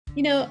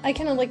I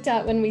kind of looked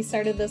at when we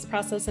started this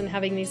process and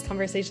having these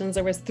conversations,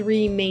 there was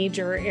three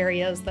major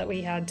areas that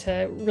we had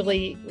to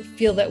really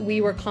feel that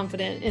we were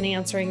confident in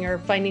answering or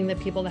finding the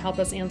people to help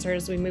us answer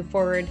as we move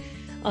forward.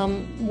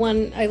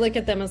 One, I look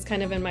at them as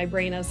kind of in my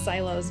brain as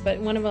silos, but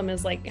one of them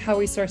is like, how are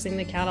we sourcing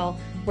the cattle?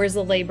 Where's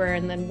the labor?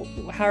 And then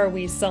how are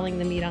we selling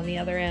the meat on the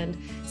other end?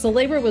 So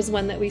labor was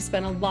one that we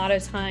spent a lot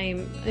of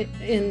time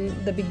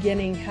in the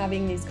beginning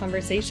having these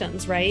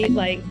conversations, right?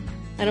 Like,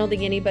 I don't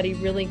think anybody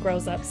really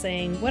grows up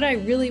saying, what I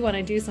really want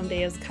to do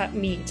someday is cut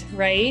meat,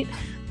 right?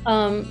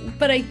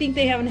 But I think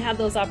they haven't had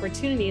those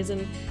opportunities.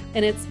 And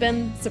it's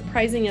been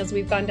surprising as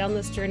we've gone down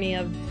this journey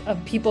of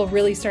people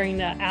really starting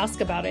to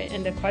ask about it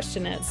and to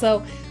question it.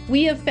 So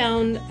we have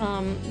found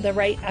the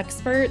right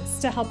experts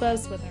to help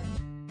us with our.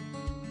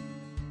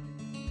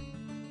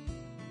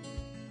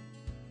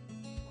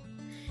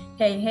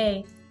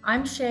 Hey,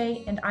 I'm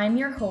Shay, and I'm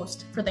your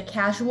host for the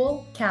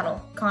Casual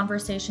Cattle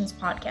Conversations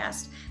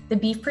podcast, the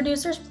beef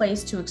producer's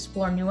place to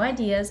explore new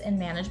ideas and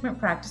management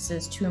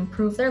practices to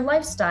improve their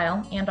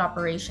lifestyle and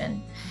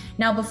operation.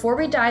 Now, before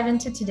we dive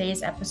into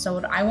today's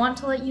episode, I want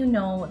to let you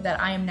know that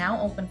I am now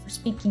open for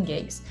speaking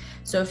gigs.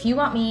 So if you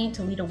want me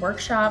to lead a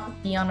workshop,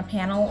 be on a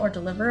panel, or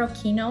deliver a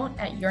keynote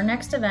at your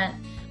next event,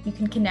 you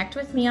can connect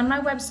with me on my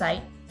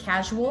website,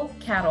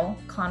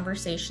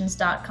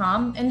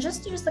 casualcattleconversations.com, and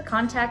just use the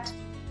contact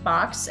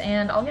box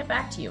and I'll get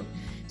back to you.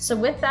 So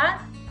with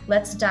that,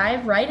 let's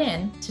dive right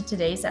in to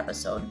today's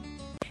episode.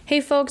 Hey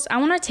folks, I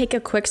want to take a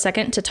quick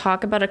second to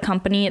talk about a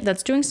company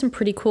that's doing some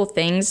pretty cool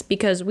things,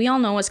 because we all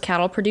know as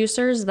cattle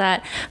producers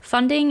that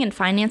funding and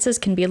finances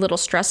can be a little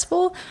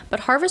stressful, but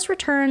Harvest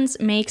Returns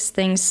makes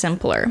things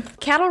simpler.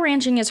 Cattle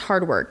ranching is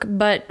hard work,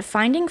 but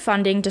finding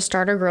funding to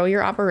start or grow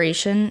your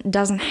operation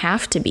doesn't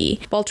have to be.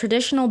 While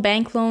traditional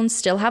bank loans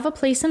still have a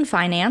place in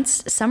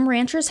finance, some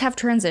ranchers have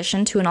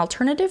transitioned to an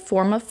alternative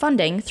form of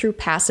funding through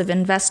passive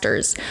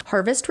investors.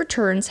 Harvest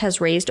Returns has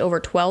raised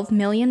over $12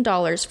 million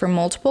for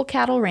multiple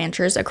cattle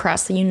ranchers across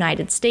the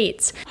United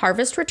States.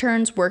 Harvest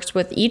Returns works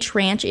with each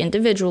ranch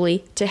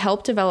individually to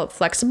help develop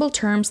flexible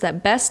terms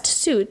that best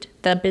suit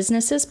the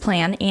business's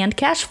plan and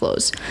cash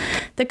flows.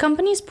 The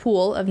company's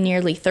pool of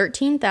nearly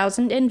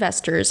 13,000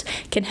 investors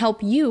can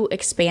help you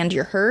expand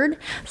your herd,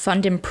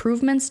 fund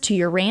improvements to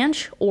your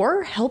ranch,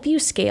 or help you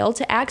scale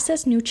to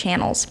access new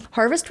channels.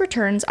 Harvest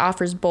Returns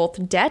offers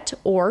both debt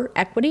or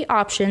equity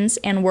options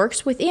and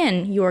works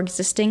within your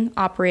existing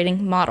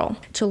operating model.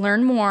 To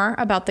learn more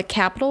about the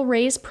capital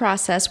raise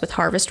process with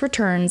Harvest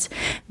Returns,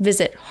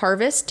 visit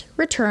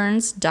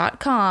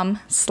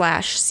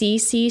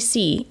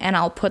harvestreturns.com/CCC, and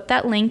I'll put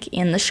that link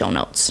in the show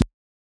notes.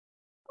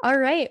 All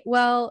right.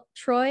 Well,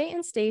 Troy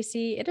and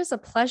Stacy, it is a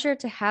pleasure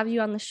to have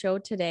you on the show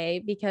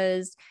today,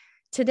 because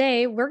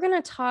today we're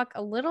going to talk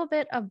a little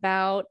bit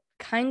about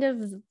kind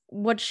of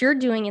what you're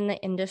doing in the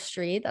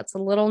industry that's a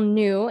little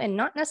new and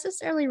not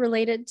necessarily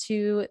related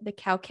to the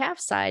cow-calf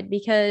side,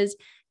 because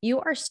you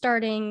are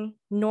starting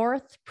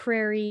North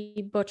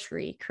Prairie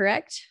Butchery,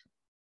 correct?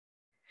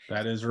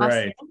 That is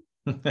right. Awesome.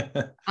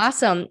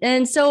 Awesome.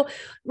 And so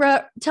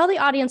tell the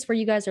audience where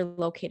you guys are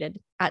located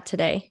at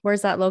today.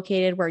 Where's that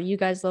located? Where are you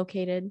guys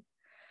located?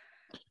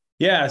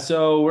 Yeah,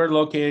 so we're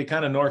located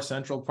kind of north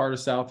central part of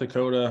South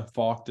Dakota.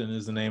 Faulkton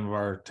is the name of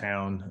our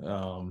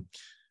town.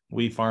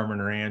 We farm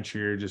and ranch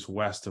here just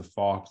west of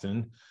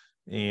Faulkton,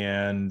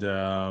 and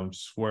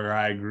it's where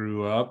I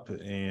grew up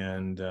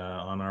and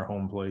on our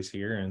home place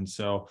here. And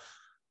so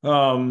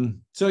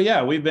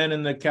yeah, we've been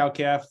in the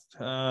cow-calf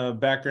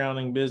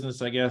backgrounding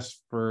business, I guess,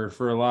 for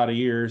a lot of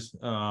years.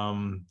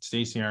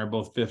 Stacy and I are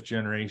both fifth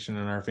generation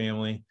in our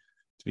family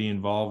to be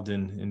involved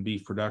in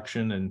beef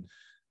production,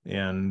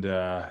 and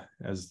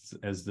as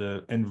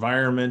the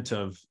environment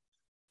of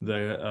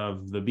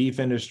the beef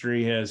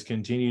industry has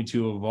continued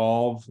to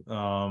evolve,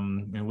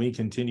 and we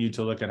continue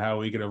to look at how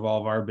we could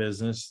evolve our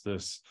business.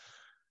 This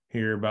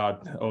here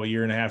about a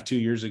year and a half, 2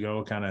 years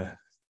ago, kind of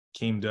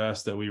came to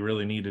us that we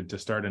really needed to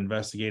start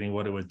investigating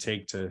what it would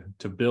take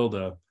to build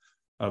a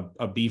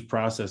beef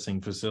processing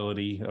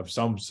facility of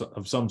some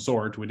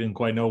sort. We didn't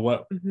quite know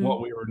what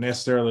we were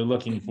necessarily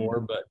looking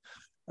for, but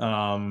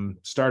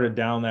started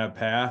down that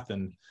path,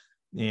 and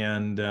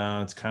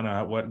it's kind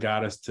of what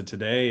got us to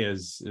today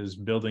is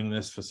building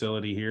this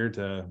facility here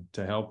to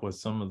help with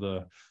some of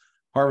the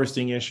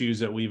harvesting issues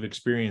that we've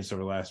experienced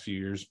over the last few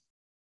years.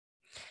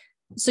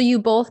 So you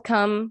both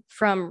come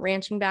from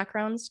ranching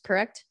backgrounds,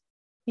 correct?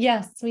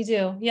 Yes, we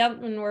do.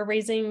 Yep. And we're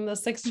raising the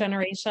sixth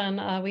generation.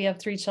 We have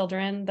three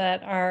children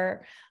that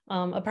are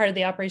a part of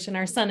the operation.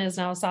 Our son is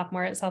now a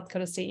sophomore at South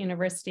Dakota State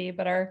University,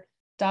 but our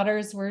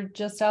daughters were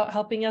just out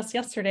helping us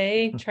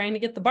yesterday, trying to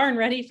get the barn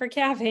ready for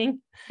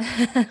calving.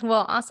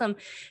 Well, awesome.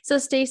 So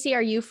Stacy,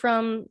 are you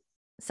from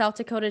South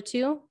Dakota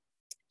too?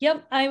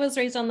 Yep. I was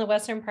raised on the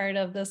western part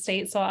of the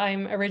state. So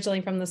I'm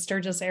originally from the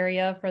Sturgis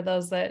area, for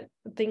those that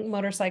think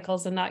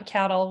motorcycles and not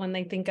cattle when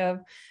they think of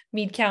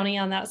Meade County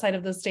on that side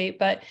of the state.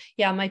 But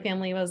yeah, my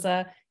family was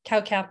a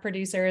cow-calf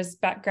producers,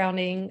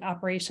 backgrounding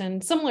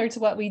operation, similar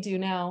to what we do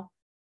now.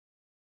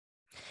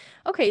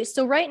 Okay,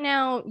 so right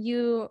now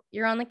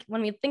you're on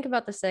when we think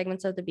about the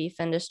segments of the beef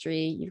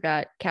industry, you've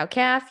got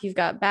cow-calf, you've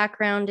got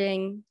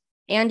backgrounding,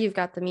 and you've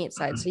got the meat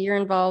side. So you're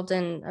involved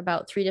in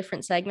about 3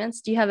 different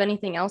segments. Do you have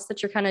anything else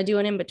that you're kind of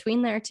doing in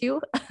between there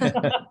too? No,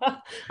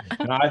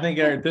 I think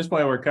at this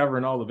point we're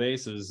covering all the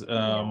bases.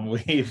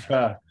 We've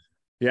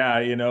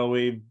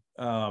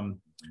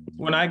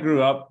when I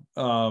grew up,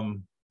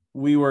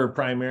 we were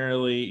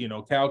primarily,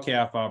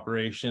 cow-calf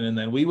operation, and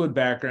then we would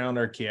background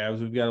our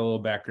calves. We've got a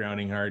little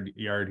backgrounding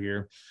yard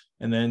here,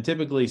 and then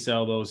typically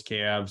sell those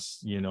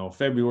calves,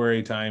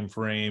 February time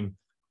frame.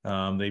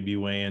 They'd be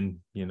weighing,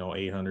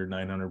 800,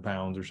 900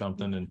 pounds or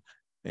something,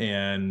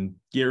 and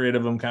get rid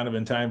of them kind of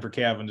in time for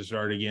calving to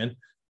start again.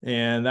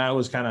 And that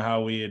was kind of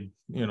how we had,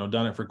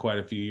 done it for quite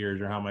a few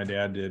years, or how my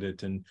dad did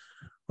it. And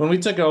when we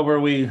took over,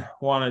 we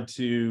wanted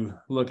to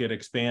look at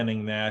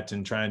expanding that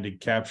and trying to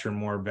capture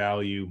more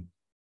value.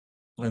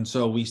 And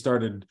so we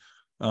started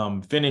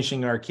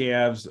finishing our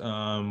calves.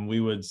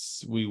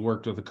 We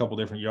worked with a couple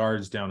different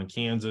yards down in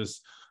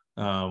Kansas.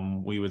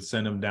 We would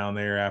send them down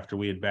there after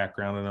we had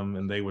backgrounded them,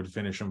 and they would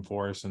finish them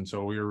for us. And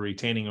so we were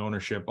retaining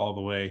ownership all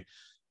the way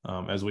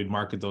as we'd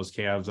market those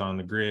calves on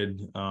the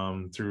grid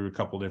through a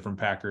couple different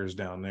packers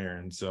down there.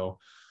 And so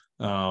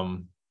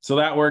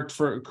that worked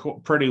for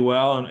pretty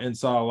well, and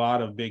saw a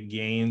lot of big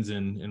gains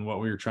in what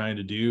we were trying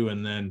to do.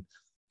 And then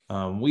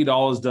we'd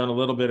always done a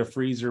little bit of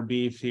freezer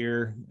beef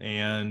here,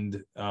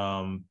 and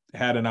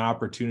had an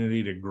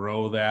opportunity to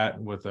grow that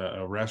with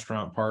a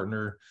restaurant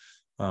partner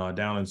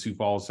down in Sioux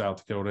Falls,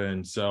 South Dakota.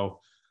 And so,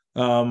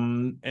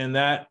 and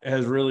that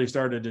has really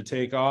started to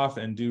take off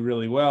and do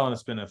really well. And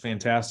it's been a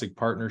fantastic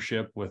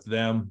partnership with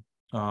them.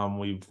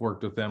 We've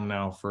worked with them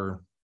now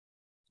for,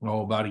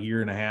 about a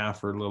year and a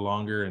half or a little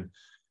longer.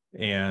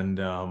 And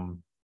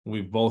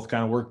we've both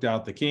kind of worked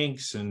out the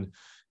kinks and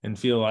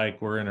feel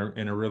like we're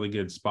in a really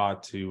good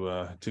spot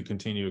to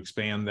continue to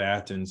expand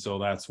that. And so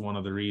that's one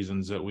of the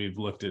reasons that we've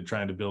looked at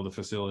trying to build a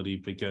facility,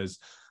 because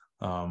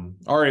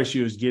our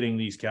issue is getting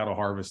these cattle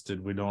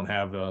harvested. We don't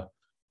have a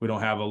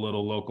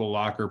little local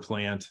locker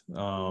plant.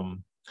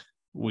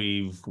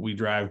 We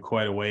drive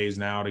quite a ways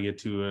now to get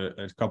to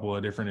a couple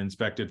of different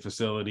inspected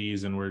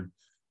facilities, and we're,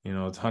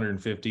 it's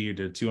 150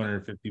 to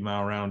 250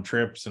 mile round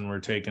trips, and we're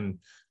taking,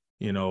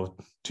 2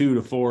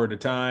 to 4 at a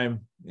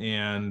time,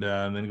 and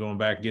then going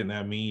back, getting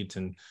that meat.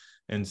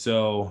 And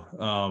so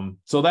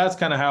that's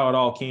kind of how it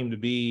all came to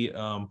be.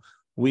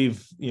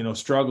 We've,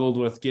 struggled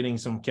with getting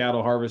some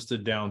cattle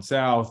harvested down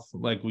south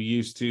like we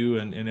used to,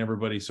 and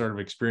everybody sort of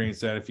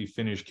experienced that if you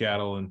finish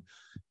cattle, and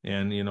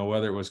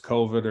whether it was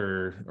COVID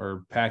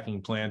or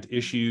packing plant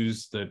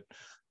issues that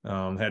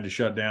had to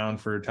shut down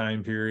for a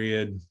time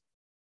period.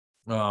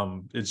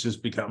 It's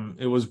just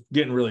it was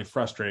getting really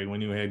frustrating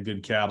when you had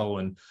good cattle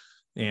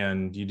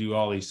and you do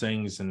all these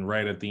things, and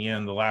right at the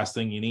end, the last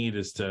thing you need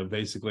is to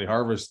basically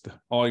harvest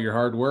all your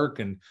hard work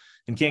and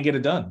can't get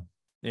it done.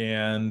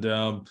 And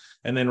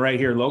then right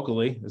here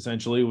locally,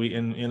 essentially, we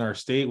in our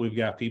state, we've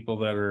got people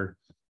that are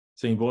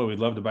saying, boy, we'd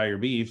love to buy your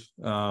beef.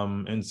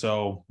 And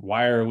so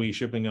why are we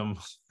shipping them?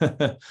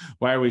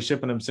 Why are we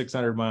shipping them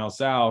 600 miles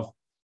south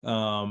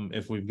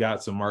if we've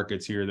got some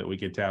markets here that we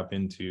could tap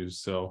into?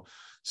 So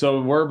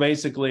we're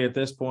basically at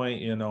this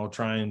point,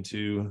 trying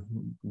to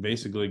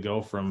basically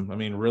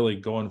really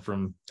going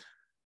from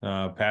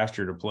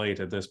pasture to plate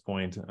at this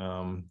point,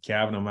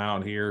 calving them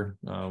out here,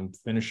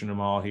 finishing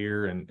them all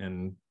here,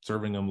 and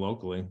serving them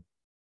locally.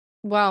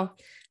 Wow,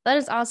 that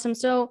is awesome.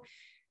 So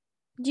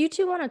do you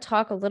two want to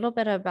talk a little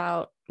bit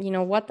about,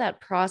 what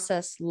that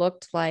process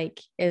looked like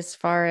as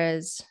far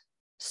as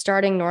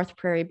starting North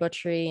Prairie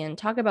Butchery, and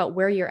talk about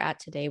where you're at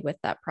today with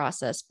that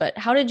process? But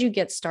how did you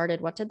get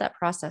started? What did that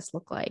process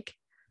look like?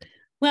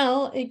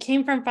 Well, it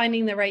came from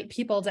finding the right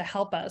people to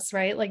help us,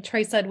 right? Like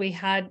Troy said, we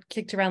had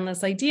kicked around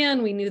this idea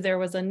and we knew there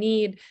was a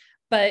need,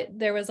 but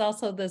there was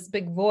also this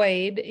big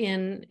void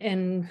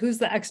in who's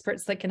the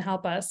experts that can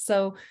help us.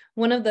 So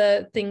one of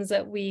the things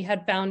that we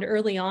had found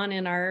early on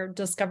in our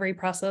discovery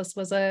process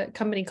was a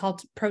company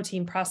called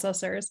Protein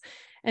Processors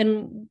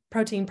and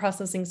Protein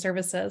Processing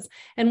Services.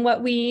 And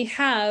what we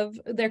have,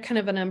 they're kind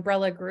of an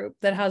umbrella group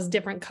that has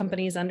different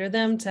companies under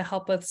them to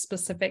help with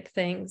specific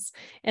things.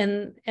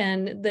 And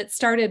that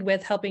started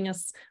with helping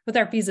us with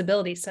our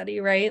feasibility study,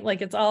 right?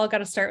 Like it's all got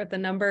to start with the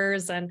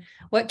numbers and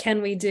what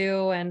can we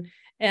do and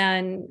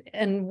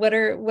what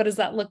does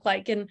that look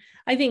like? And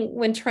I think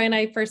when Troy and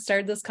I first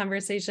started this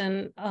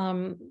conversation,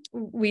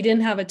 we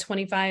didn't have a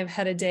 25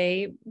 head a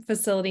day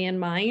facility in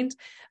mind,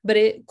 but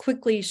it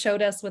quickly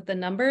showed us with the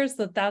numbers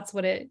that that's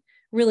what it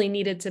really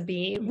needed to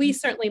be. We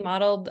certainly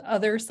modeled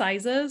other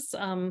sizes,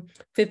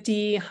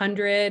 50,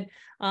 100,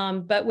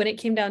 but when it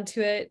came down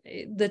to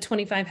it, the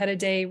 25 head a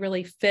day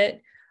really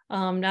fit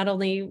not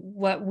only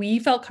what we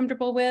felt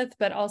comfortable with,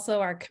 but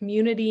also our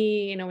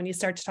community. When you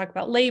start to talk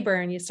about labor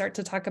and you start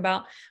to talk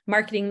about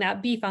marketing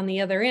that beef on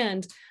the other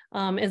end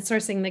and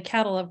sourcing the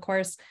cattle, of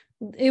course,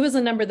 it was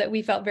a number that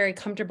we felt very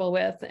comfortable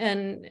with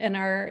and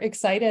are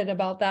excited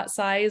about that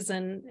size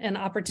and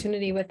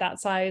opportunity with that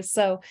size.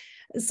 So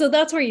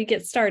that's where you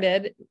get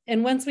started.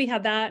 And once we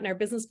had that and our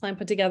business plan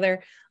put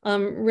together,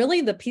 really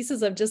the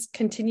pieces have just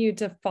continued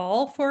to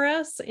fall for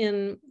us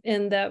in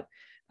that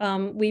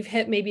we've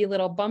hit maybe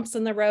little bumps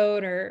in the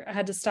road or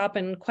had to stop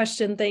and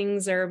question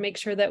things or make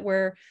sure that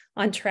we're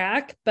on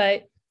track.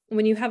 But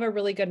when you have a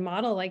really good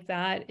model like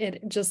that,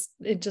 it just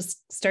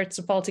starts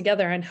to fall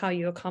together on how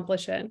you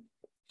accomplish it.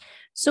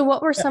 So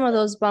what were some of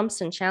those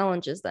bumps and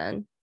challenges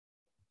then?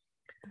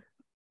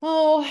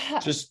 Oh,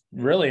 just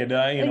really,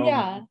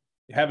 yeah.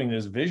 having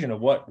this vision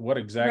of what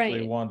exactly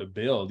Right. we wanted to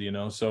build,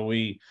 so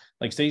we,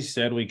 like Stacey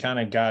said, we kind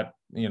of got,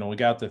 we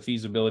got the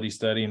feasibility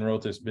study and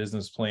wrote this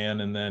business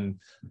plan. And then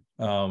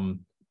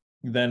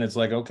it's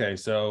like, okay,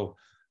 so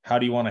how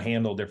do you want to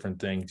handle different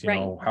things? Right.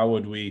 How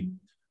would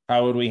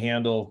we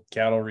handle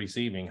cattle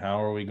receiving?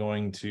 How are we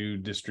going to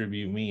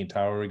distribute meat?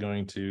 How are we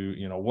going to,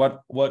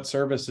 what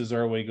services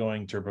are we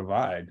going to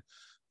provide?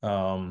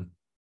 What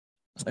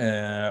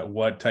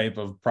type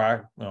of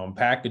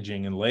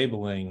packaging and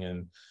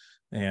labeling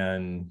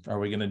and are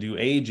we going to do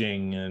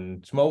aging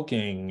and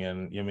smoking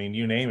and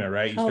you name it,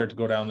 right? You start to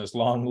go down this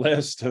long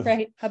list of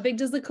right. How big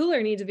does the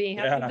cooler need to be?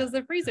 How big does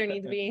the freezer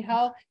need to be?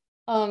 How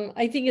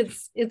I think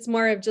it's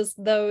more of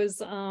just those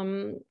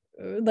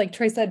like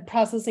Troy said,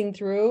 processing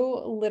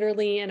through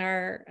literally in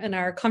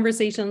our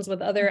conversations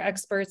with other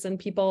experts and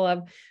people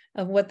of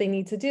what they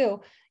need to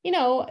do.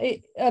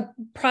 A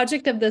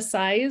project of this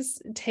size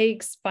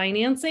takes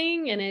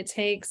financing and it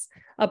takes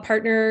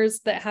partners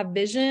that have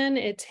vision.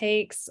 It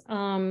takes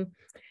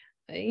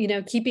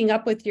keeping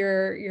up with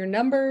your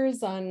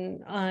numbers on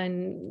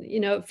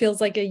it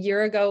feels like a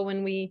year ago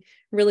when we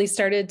really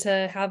started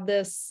to have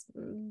this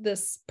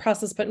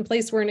process put in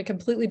place. We're in a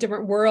completely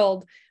different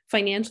world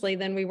financially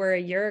than we were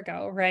a year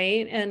ago,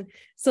 right? And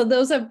so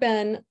those have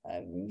been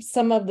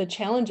some of the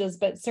challenges,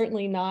 but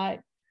certainly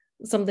not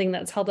something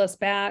that's held us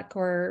back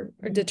or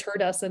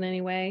deterred us in any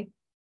way.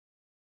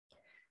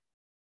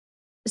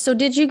 So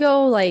did you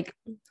go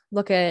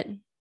look at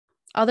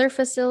other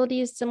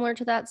facilities similar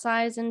to that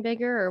size and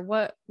bigger, or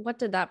what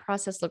did that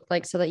process look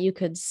like so that you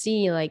could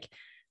see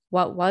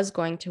what was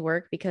going to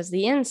work? Because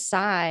the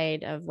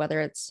inside of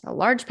whether it's a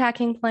large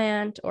packing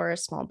plant or a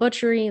small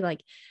butchery,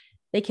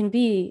 they can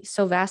be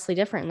so vastly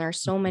different, and there are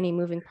so many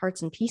moving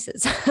parts and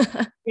pieces.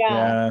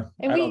 Yeah.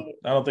 And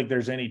I don't think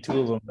there's any two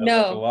of them that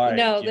look alike.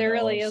 No, there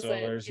really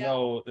isn't.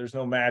 So there's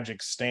no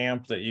magic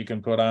stamp that you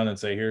can put on and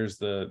say, here's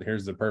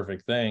the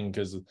perfect thing.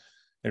 Because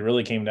it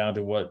really came down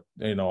to what,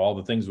 all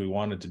the things we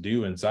wanted to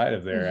do inside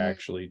of there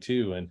actually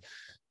too.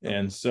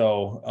 And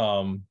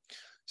so,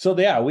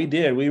 yeah, we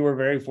did. We were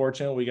very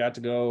fortunate. We got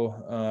to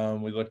go.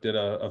 We looked at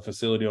a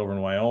facility over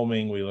in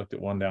Wyoming. We looked at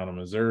one down in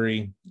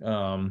Missouri.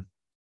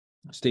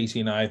 Stacey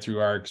and I, through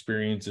our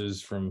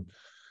experiences from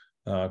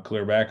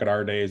clear back at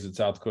our days at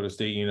South Dakota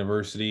State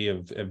University,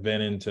 have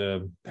been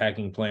into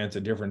packing plants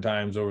at different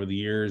times over the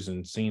years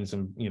and seen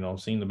some,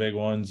 seen the big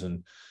ones.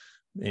 And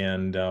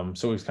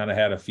so we've kind of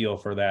had a feel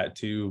for that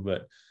too.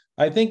 But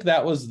I think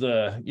that was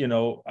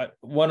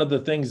one of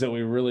the things that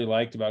we really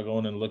liked about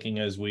going and looking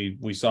as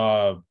we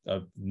saw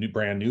a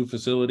brand new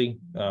facility,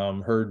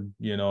 heard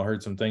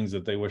some things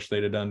that they wish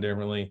they'd have done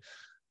differently.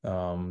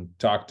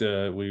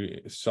 We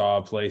saw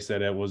a place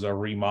that it was a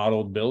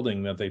remodeled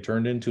building that they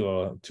turned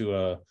into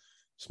a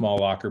small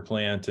locker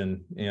plant, and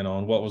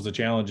and what was the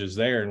challenges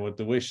there and what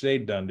the wish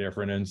they'd done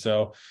different. And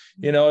so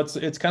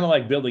it's kind of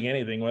like building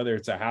anything, whether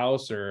it's a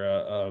house or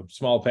a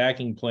small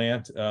packing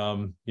plant.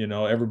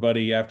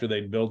 Everybody, after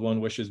they build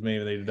one, wishes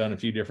maybe they'd done a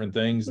few different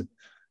things,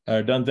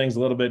 done things a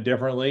little bit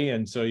differently.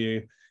 And so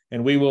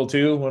we will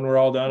too when we're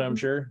all done, I'm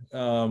sure.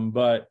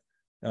 But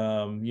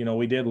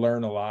we did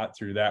learn a lot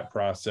through that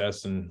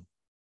process, and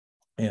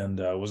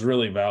was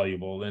really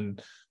valuable.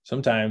 And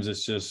sometimes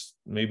it's just,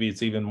 maybe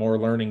it's even more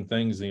learning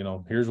things,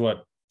 here's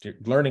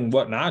learning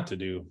what not to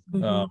do,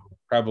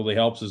 probably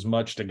helps as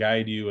much to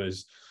guide you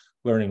as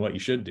learning what you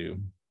should do.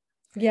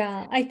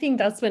 Yeah, I think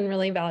that's been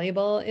really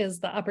valuable, is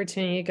the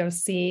opportunity to go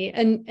see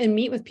and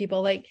meet with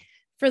people.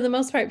 For the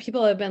most part,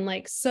 people have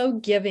been so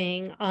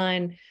giving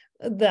on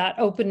that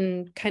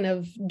open kind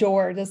of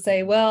door to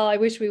say, well, I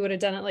wish we would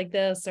have done it like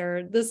this,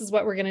 or this is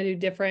what we're going to do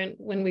different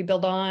when we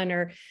build on,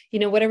 or,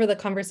 whatever the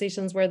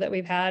conversations were that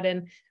we've had.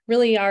 And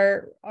really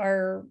our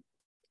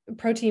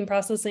protein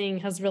processing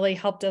has really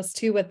helped us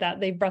too with that.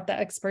 They've brought the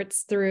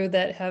experts through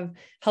that have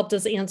helped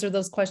us answer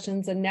those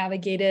questions and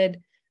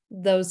navigated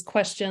those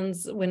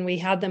questions when we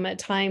had them at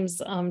times,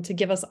 to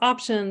give us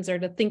options or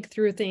to think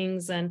through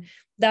things. And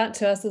that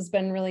to us has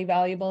been really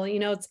valuable.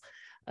 It's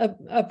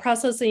a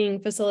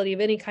processing facility of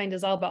any kind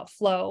is all about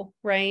flow,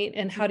 right?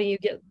 And how do you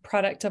get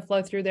product to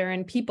flow through there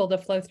and people to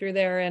flow through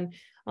there? And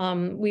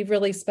we've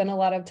really spent a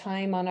lot of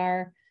time on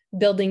our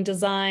building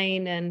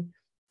design and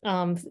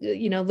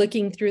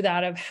looking through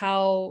that of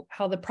how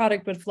the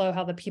product would flow,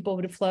 how the people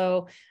would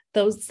flow.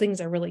 Those things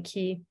are really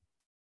key.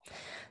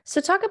 So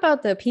talk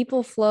about the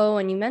people flow,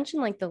 and you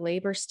mentioned the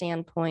labor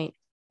standpoint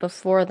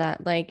before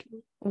that.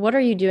 what are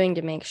you doing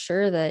to make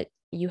sure that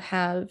you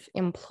have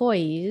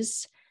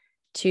employees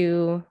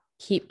to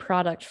keep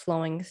product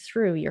flowing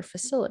through your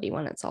facility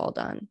when it's all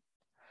done?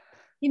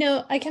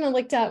 I kind of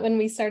looked at when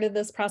we started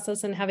this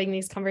process and having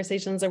these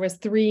conversations, there was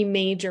three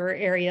major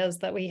areas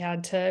that we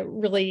had to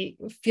really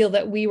feel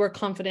that we were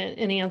confident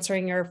in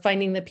answering or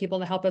finding the people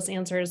to help us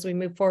answer as we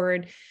move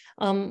forward.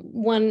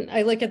 One,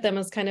 I look at them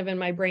as kind of in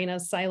my brain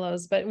as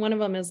silos, but one of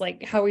them is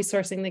like, how are we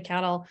sourcing the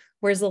cattle?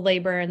 Where's the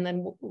labor? And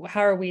then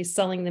how are we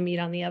selling the meat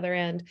on the other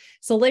end?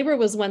 So labor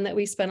was one that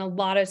we spent a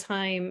lot of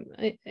time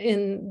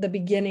in the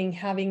beginning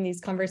having these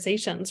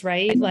conversations,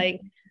 right?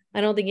 Like, I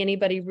don't think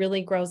anybody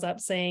really grows up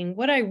saying,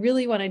 what I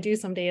really want to do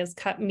someday is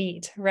cut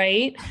meat,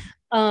 right?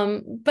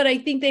 But I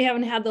think they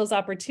haven't had those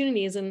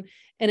opportunities.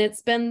 And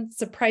it's been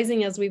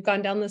surprising as we've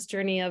gone down this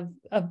journey of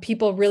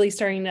people really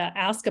starting to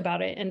ask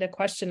about it and to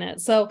question it.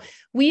 So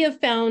we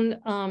have found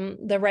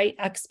the right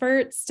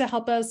experts to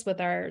help us with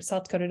our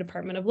South Dakota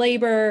Department of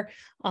Labor,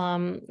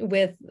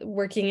 with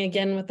working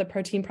again with the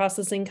protein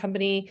processing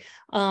company.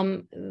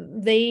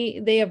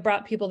 They have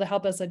brought people to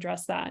help us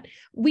address that.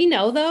 We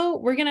know, though,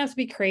 we're going to have to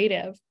be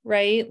creative,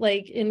 right?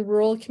 Like in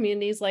rural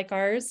communities like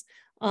ours,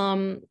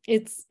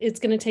 it's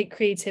going to take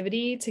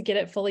creativity to get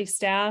it fully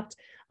staffed.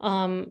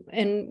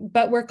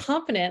 But we're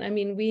confident. I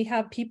mean, we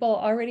have people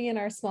already in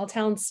our small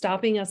town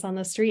stopping us on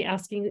the street,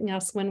 asking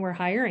us when we're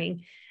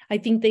hiring. I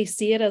think they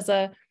see it as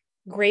a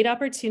great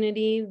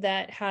opportunity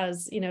that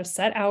has,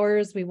 set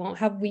hours. We won't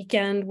have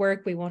weekend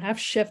work. We won't have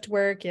shift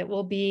work. It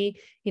will be,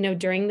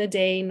 during the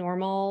day,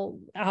 normal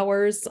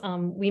hours.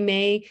 We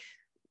may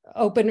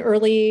open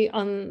early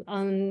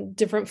on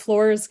different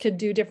floors, could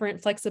do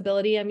different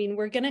flexibility. I mean,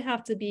 we're going to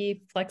have to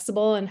be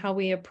flexible in how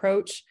we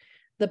approach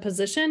the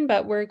position,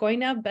 but we're going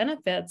to have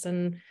benefits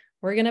and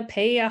we're going to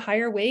pay a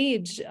higher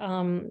wage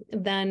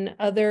than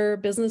other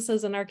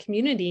businesses in our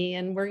community.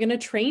 And we're going to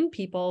train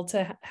people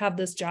to have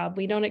this job.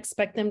 We don't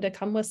expect them to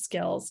come with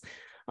skills.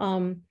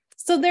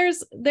 So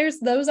there's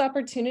those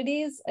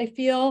opportunities. I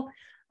feel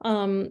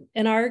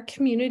in our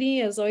community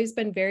has always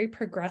been very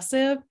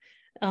progressive.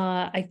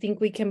 I think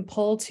we can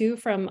pull too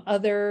from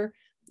other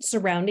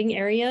surrounding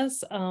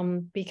areas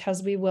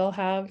because we will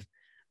have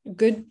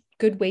good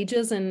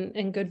wages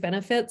and good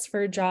benefits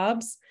for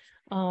jobs.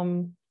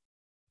 And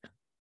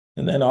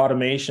then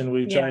automation,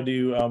 we've tried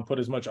to put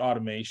as much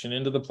automation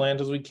into the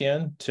plant as we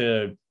can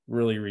to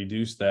really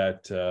reduce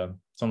that,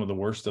 some of the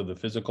worst of the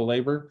physical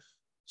labor.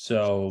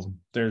 So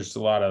there's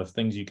a lot of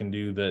things you can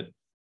do that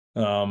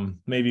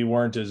maybe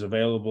weren't as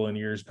available in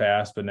years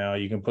past, but now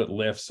you can put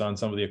lifts on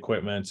some of the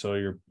equipment. So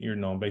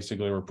you're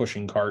basically we're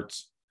pushing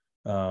carts,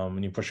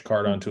 and you push a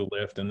cart onto a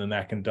lift, and then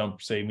that can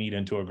dump, say, meat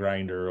into a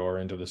grinder or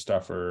into the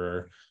stuffer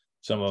or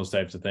some of those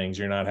types of things.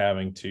 You're not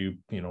having to,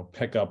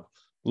 pick up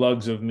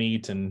lugs of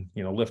meat and,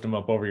 lift them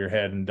up over your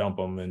head and dump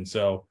them. And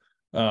so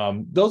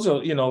those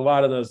are, a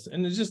lot of those,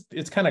 and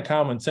it's kind of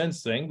common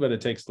sense thing, but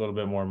it takes a little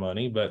bit more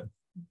money, but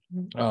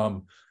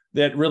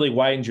that really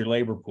widens your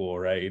labor pool,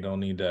 right? You don't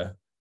need to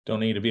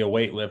be a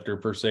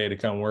weightlifter per se to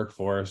come work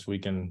for us. We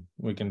can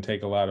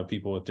take a lot of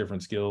people with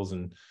different skills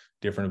and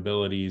different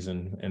abilities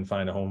and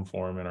find a home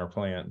for them in our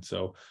plant.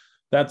 So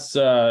that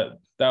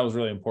was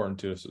really important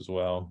to us as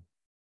well.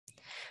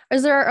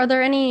 Are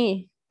there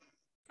any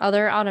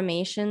other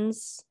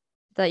automations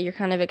that you're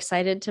kind of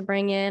excited to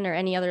bring in, or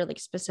any other like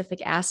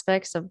specific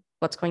aspects of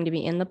what's going to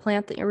be in the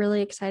plant that you're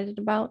really excited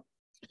about?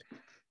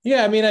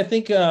 Yeah, I mean, I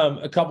think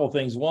a couple of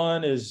things.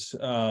 One is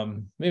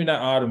maybe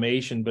not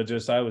automation, but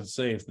just I would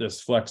say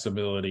this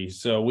flexibility.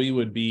 So we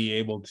would be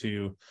able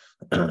to,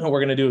 we're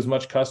going to do as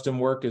much custom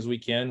work as we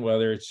can,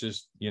 whether it's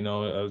just,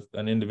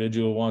 an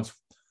individual wants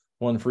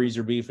one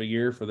freezer beef a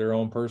year for their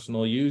own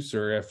personal use,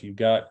 or if you've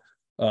got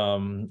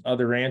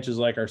other ranches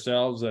like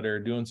ourselves that are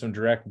doing some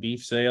direct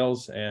beef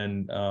sales,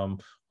 and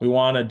we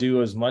want to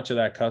do as much of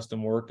that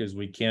custom work as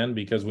we can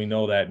because we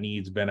know that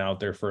need's been out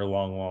there for a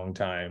long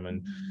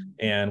time,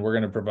 and we're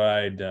going to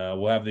provide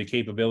we'll have the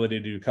capability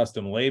to do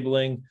custom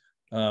labeling.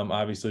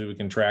 Obviously we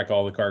can track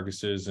all the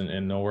carcasses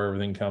and know where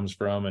everything comes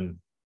from and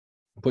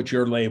put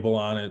your label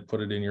on it, put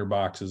it in your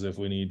boxes if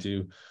we need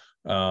to,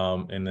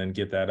 and then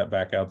get that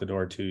back out the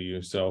door to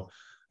you. So,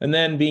 and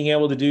then being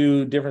able to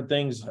do different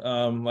things,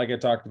 like I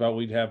talked about,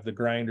 we'd have the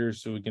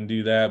grinders so we can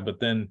do that, but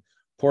then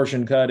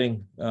portion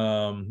cutting,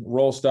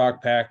 roll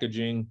stock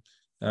packaging.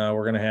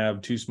 We're going to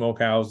have 2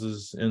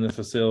 smokehouses in the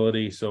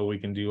facility, so we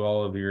can do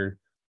all of your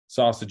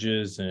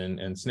sausages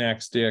and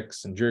snack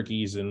sticks and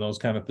jerkies and those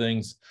kind of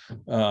things.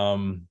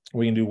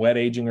 We can do wet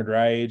aging or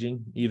dry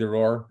aging, either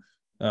or.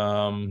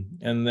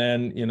 And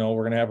then,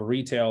 we're going to have a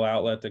retail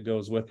outlet that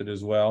goes with it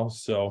as well.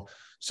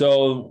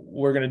 So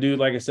we're going to do,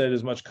 like I said,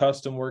 as much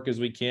custom work as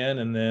we can.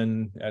 And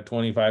then at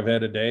 25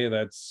 head a day,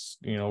 that's,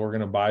 we're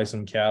going to buy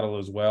some cattle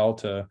as well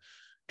to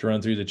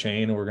run through the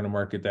chain. And we're going to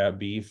market that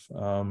beef,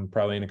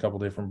 probably in a couple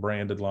different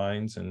branded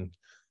lines.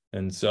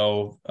 And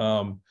so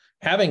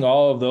having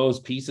all of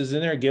those pieces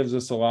in there gives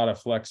us a lot of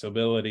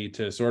flexibility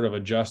to sort of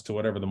adjust to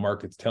whatever the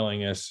market's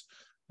telling us,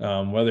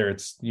 whether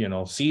it's,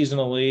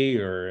 seasonally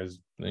or as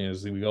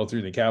we go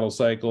through the cattle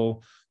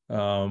cycle.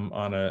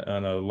 on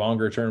a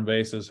longer term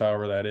basis,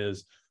 however that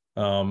is.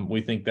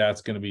 We think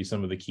that's going to be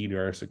some of the key to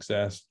our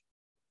success.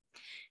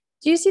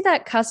 Do you see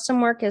that custom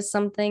work as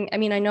something, I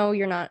mean, I know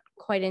you're not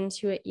quite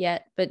into it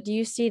yet, but do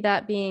you see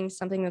that being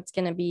something that's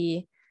going to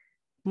be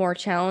more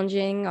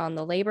challenging on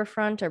the labor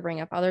front or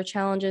bring up other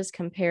challenges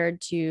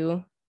compared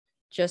to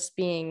just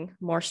being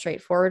more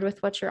straightforward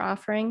with what you're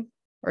offering?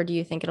 Or do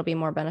you think it'll be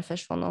more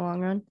beneficial in the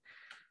long run?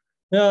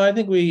 No, I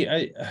think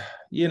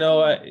you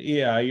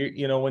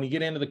know, when you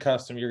get into the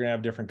custom, you're gonna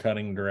have different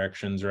cutting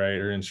directions, right?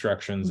 Or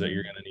instructions that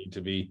you're gonna need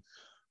to be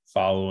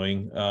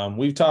following.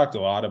 We've talked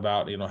a lot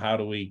about, you know, how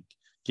do we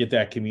get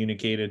that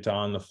communicated to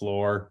on the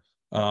floor.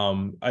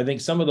 I think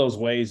some of those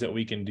ways that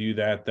we can do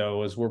that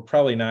though, is we're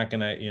probably not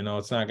gonna, you know,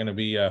 it's not gonna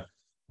be a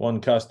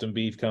one custom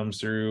beef comes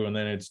through and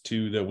then it's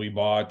two that we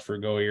bought for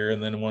go here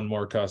and then one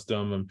more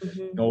custom. And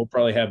you know, we'll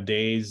probably have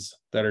days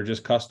that are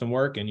just custom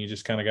work, and you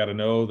just kind of got to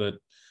know that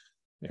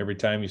every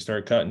time you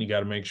start cutting, you got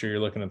to make sure you're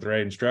looking at the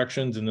right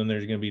instructions. And then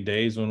there's going to be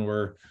days when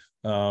we're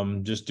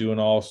just doing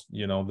all,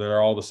 you know,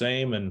 they're all the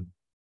same. And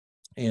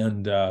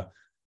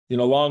you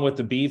know, along with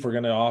the beef, we're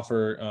going to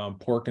offer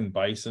pork and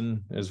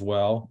bison as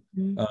well.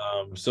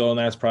 So, and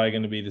that's probably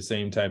going to be the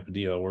same type of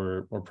deal.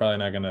 We're probably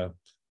not going to,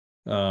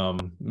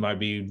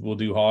 we'll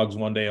do hogs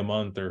one day a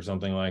month or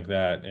something like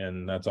that.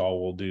 And that's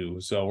all we'll do.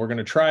 So we're going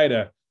to try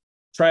to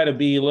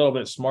be a little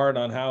bit smart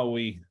on how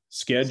we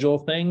schedule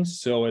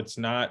things. So it's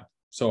not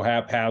so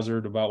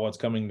haphazard about what's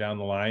coming down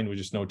the line. We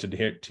just know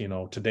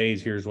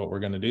today's here's what we're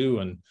going to do,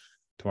 and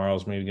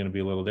tomorrow's maybe going to be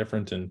a little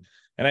different. And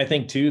I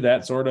think too,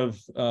 that sort of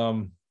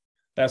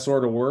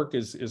work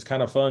is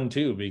kind of fun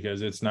too,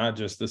 because it's not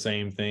just the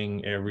same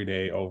thing every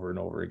day over and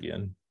over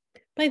again.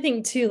 But I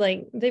think too,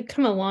 like they've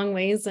come a long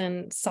ways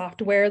in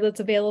software that's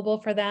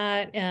available for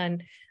that.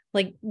 And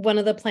like one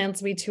of the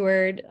plants we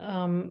toured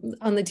on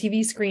the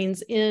TV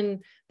screens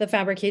in the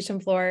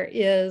fabrication floor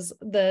is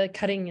the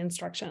cutting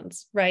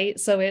instructions, right?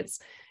 So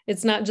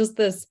it's not just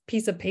this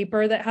piece of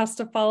paper that has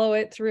to follow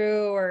it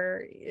through,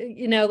 or,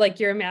 you know, like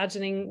you're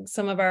imagining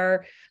some of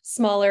our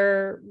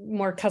smaller,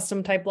 more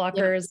custom type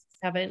lockers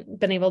haven't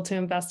been able to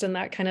invest in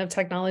that kind of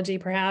technology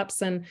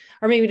perhaps, or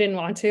maybe didn't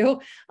want to.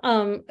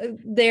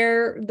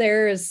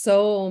 There is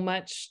so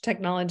much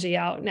technology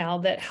out now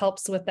that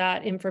helps with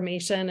that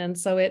information. And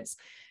so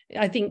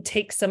I think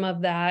take some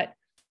of that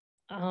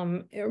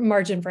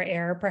margin for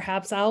error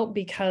perhaps out,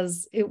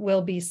 because it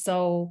will be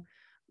so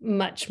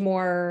much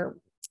more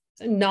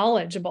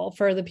knowledgeable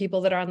for the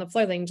people that are on the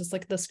floor. They can just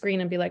look at the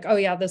screen and be like, oh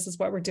yeah, this is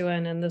what we're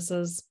doing, and this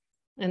is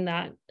and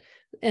that.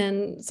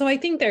 And so I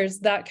think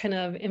there's that kind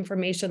of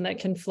information that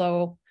can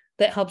flow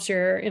that helps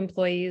your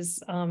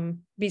employees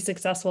be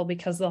successful,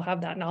 because they'll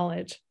have that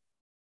knowledge.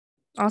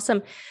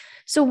 Awesome.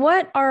 So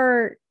what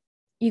are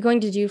you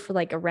going to do for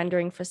like a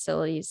rendering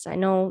facilities? I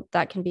know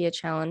that can be a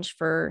challenge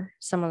for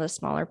some of the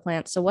smaller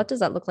plants. So what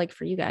does that look like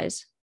for you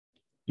guys?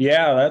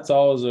 Yeah, that's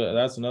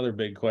another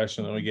big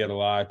question that we get a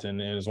lot,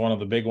 and is one of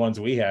the big ones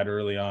we had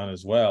early on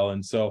as well.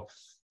 And so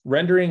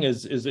rendering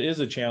is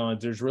a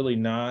challenge. There's really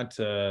not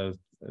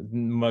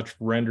much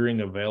rendering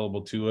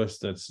available to us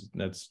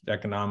that's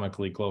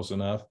economically close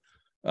enough.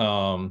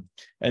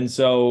 And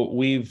so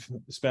we've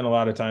spent a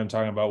lot of time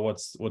talking about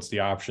what's the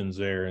options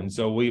there. And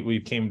so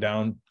we've come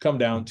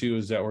down to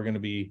is that we're going to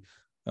be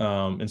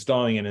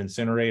installing an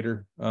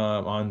incinerator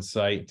on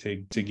site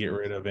to get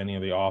rid of any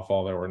of the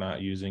offal that we're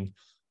not using.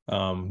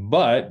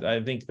 But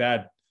I think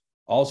that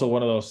also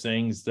one of those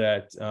things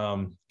that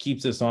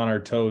keeps us on our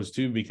toes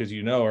too, because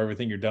you know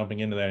everything you're dumping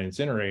into that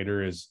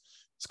incinerator is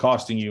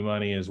costing you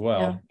money as well.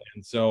 Yeah.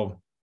 And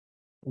so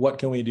what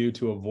can we do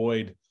to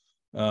avoid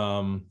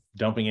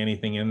dumping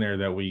anything in there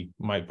that we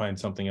might find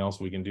something else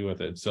we can do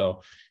with it?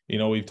 So, you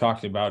know, we've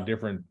talked about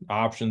different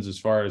options as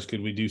far as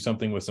could we do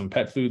something with some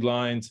pet food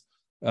lines,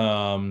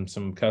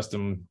 some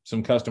custom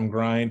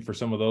grind for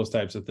some of those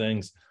types of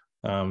things.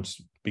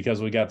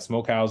 Because we got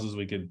smokehouses,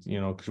 we could, you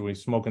know, could we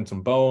smoking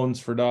some bones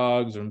for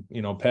dogs or,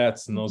 you know,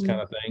 pets and those kind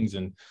of things.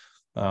 And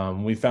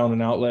we found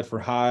an outlet for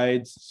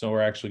hides, so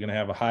we're actually going to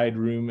have a hide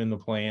room in the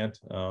plant.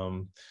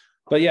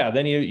 But yeah,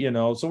 then you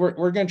know, so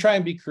we're going to try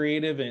and be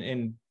creative,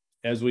 and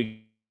as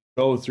we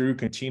go through,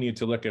 continue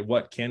to look at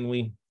what can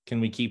we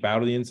keep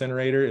out of the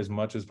incinerator as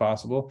much as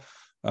possible.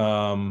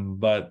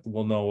 But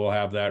we'll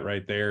have that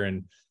right there,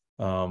 and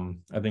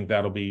I think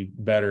that'll be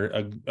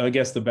better. I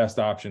guess the best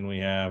option we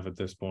have at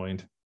this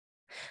point.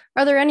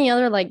 Are there any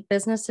other like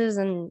businesses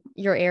in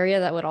your area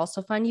that would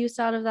also find use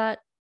out of that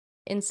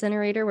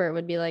incinerator, where it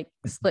would be like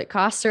split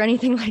costs or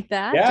anything like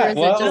that? Yeah, or is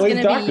well, it just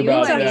we've talked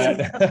about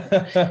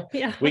that.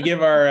 Yeah. We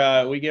give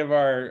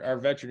our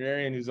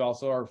veterinarian, who's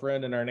also our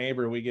friend and our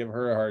neighbor, we give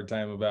her a hard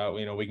time about,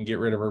 you know, we can get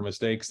rid of her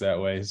mistakes that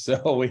way.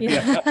 So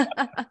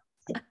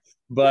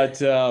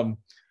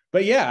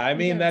but yeah, I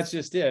mean, that's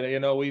just it. You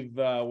know, we've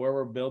where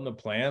we're building the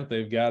plant,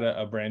 they've got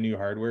a brand new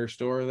hardware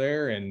store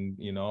there, and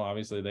you know,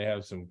 obviously they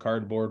have some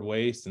cardboard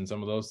waste and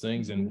some of those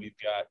things, and we've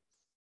got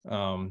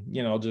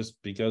you know,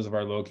 just because of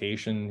our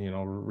location, you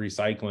know,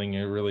 recycling,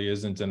 it really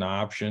isn't an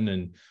option.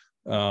 And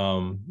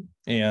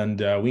And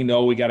we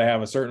know we got to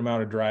have a certain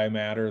amount of dry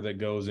matter that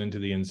goes into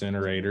the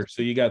incinerator.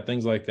 So you got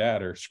things like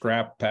that, or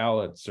scrap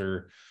pallets,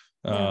 or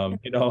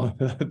you know,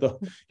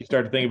 you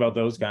start to think about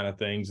those kind of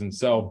things. And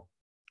so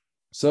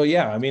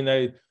yeah, I mean,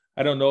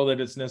 I don't know that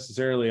it's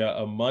necessarily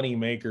a money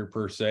maker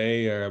per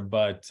se,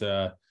 but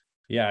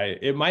yeah,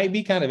 it might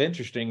be kind of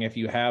interesting if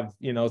you have,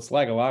 you know, it's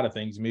like a lot of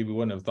things, maybe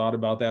wouldn't have thought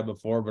about that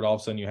before, but all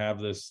of a sudden you have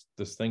this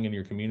thing in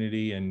your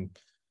community, and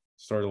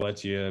sort of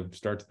lets you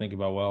start to think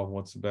about, well,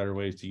 what's the better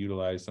ways to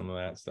utilize some of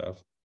that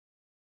stuff.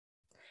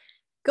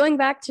 Going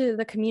back to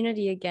the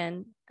community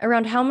again,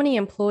 around how many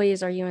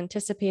employees are you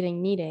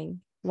anticipating needing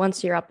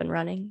once you're up and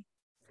running?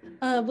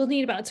 We'll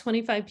need about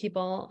 25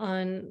 people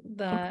on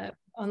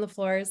the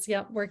floors.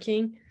 Yep,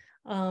 working.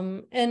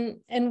 And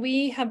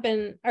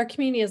our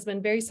community has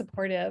been very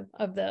supportive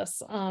of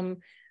this.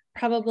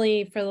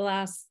 Probably for the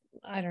last,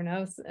 I don't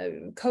know,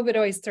 COVID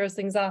always throws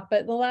things off,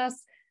 but the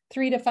last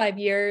 3 to 5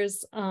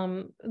 years,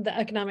 the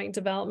economic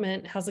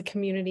development has a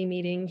community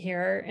meeting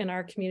here in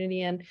our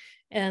community,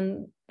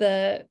 and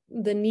the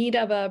need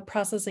of a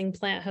processing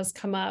plant has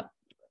come up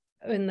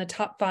in the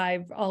top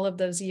 5 all of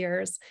those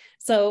years.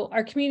 So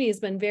our community has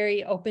been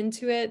very open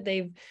to it.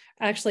 They've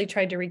actually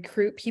tried to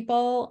recruit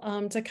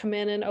people to come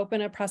in and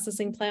open a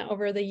processing plant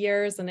over the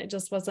years, and it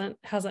just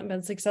hasn't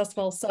been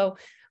successful. So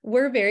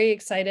we're very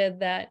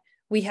excited that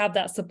we have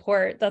that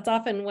support. That's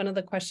often one of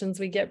the questions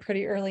we get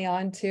pretty early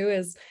on too,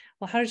 is,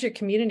 well, how does your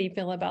community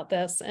feel about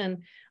this?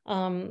 And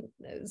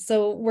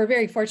so we're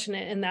very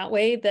fortunate in that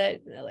way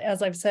that,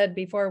 as I've said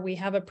before, we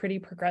have a pretty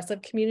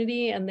progressive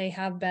community, and they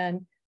have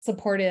been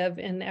supportive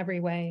in every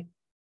way.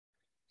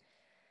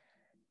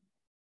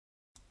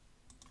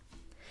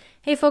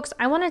 Hey folks,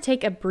 I want to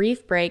take a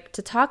brief break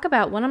to talk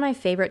about one of my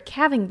favorite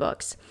calving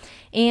books.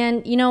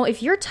 And you know,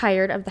 if you're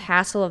tired of the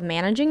hassle of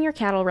managing your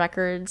cattle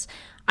records,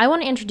 I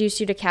want to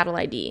introduce you to Cattle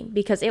ID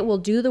because it will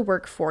do the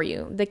work for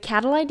you. The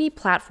Cattle ID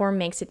platform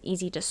makes it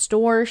easy to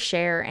store,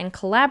 share, and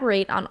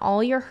collaborate on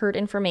all your herd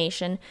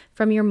information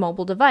from your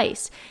mobile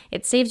device.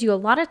 It saves you a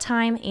lot of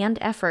time and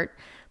effort.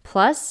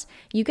 Plus,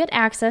 you get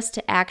access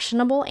to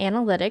actionable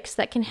analytics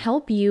that can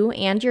help you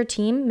and your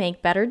team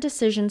make better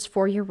decisions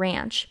for your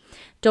ranch.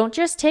 Don't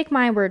just take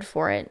my word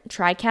for it.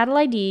 Try Cattle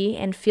ID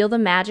and feel the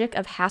magic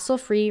of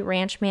hassle-free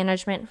ranch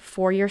management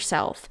for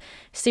yourself.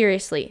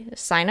 Seriously,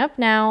 sign up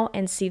now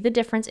and see the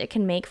difference it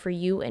can make for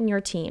you and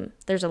your team.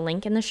 There's a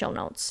link in the show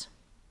notes.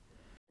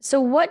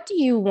 So what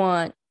do you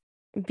want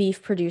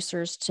beef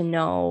producers to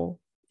know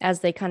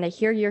as they kind of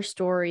hear your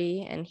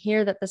story and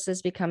hear that this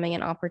is becoming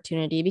an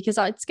opportunity, because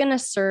it's going to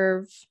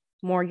serve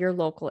more your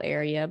local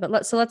area? But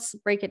let's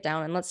break it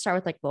down, and let's start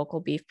with like local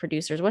beef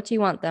producers. What do you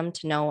want them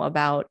to know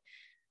about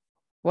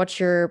what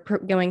you're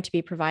going to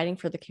be providing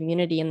for the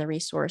community and the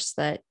resource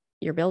that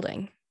you're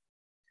building?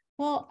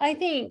 Well, I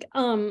think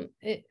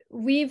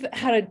we've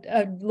had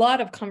a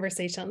lot of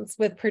conversations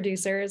with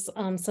producers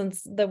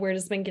since the word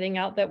has been getting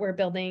out that we're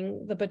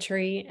building the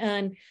butchery.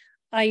 And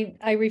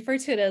I refer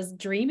to it as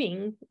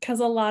dreaming, because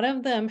a lot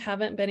of them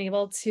haven't been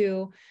able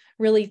to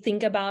really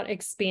think about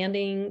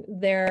expanding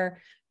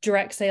their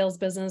direct sales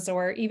business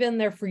or even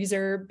their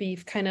freezer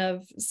beef kind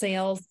of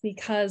sales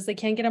because they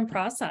can't get them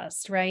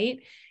processed, right?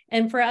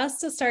 And for us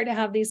to start to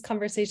have these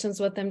conversations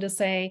with them to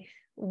say,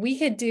 we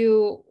could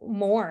do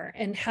more,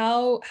 and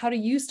how do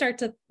you start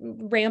to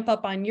ramp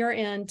up on your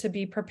end to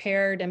be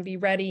prepared and be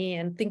ready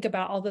and think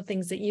about all the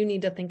things that you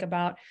need to think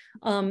about.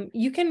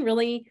 You can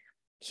really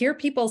hear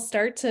people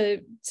start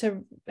to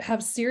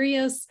have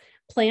serious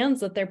plans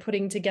that they're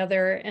putting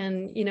together,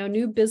 and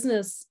new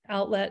business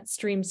outlet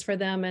streams for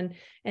them,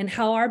 and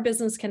how our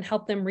business can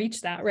help them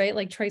reach that, right?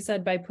 Like Troy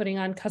said, by putting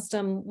on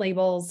custom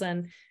labels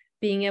and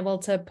being able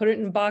to put it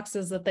in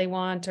boxes that they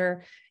want,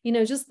 or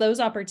just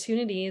those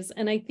opportunities.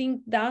 And I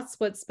think that's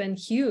what's been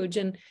huge.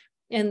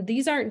 And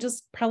these aren't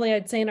just probably,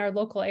 I'd say, in our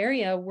local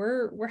area.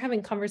 We're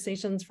having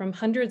conversations from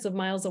hundreds of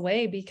miles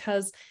away,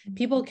 because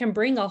people can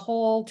bring a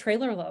whole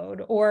trailer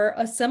load or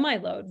a semi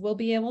load. We'll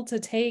be able to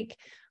take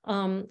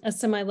a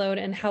semi load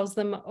and house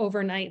them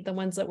overnight. The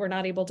ones that we're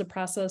not able to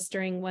process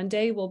during one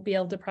day, we'll be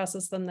able to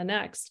process them the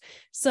next.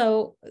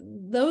 So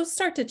those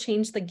start to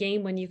change the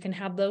game when you can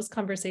have those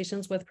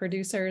conversations with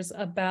producers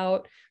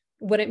about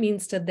what it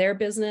means to their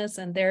business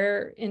and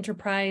their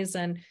enterprise,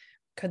 and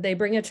could they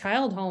bring a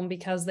child home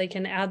because they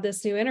can add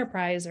this new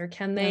enterprise, or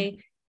can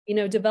they,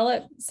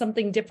 develop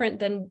something different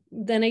than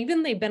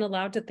even they've been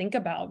allowed to think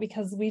about,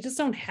 because we just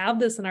don't have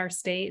this in our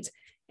state,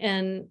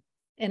 and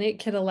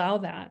it could allow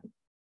that.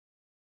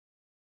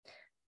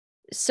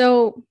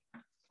 So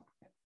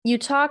you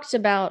talked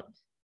about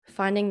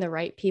finding the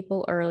right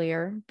people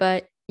earlier,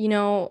 but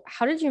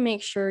how did you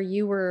make sure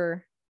you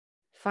were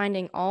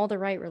finding all the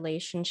right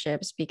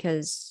relationships?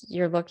 Because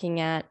you're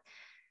looking at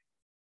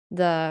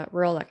the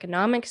rural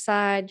economic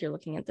side, you're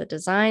looking at the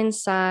design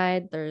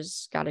side,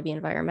 there's got to be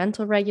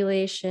environmental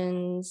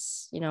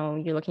regulations,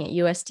 you're looking at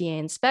USDA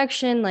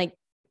inspection. Like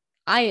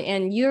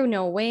you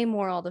know way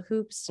more all the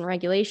hoops and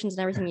regulations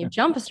and everything you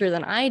jump through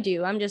than I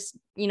do. I'm just,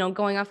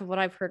 going off of what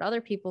I've heard other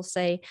people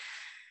say.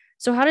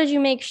 So how did you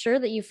make sure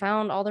that you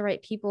found all the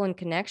right people and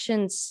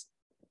connections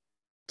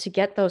to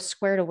get those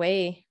squared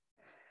away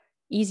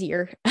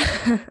easier?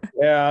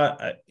 Yeah,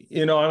 I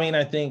mean,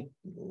 I think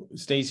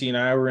Stacy and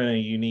I were in a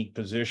unique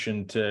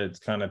position to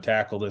kind of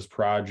tackle this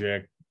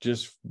project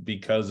just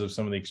because of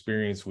some of the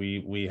experience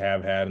we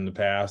have had in the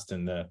past,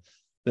 and the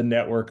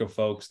network of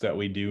folks that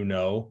we do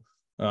know.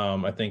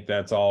 I think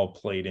that's all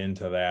played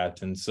into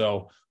that. And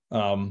so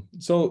I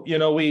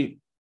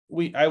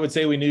would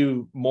say we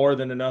knew more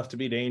than enough to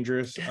be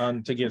dangerous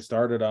to get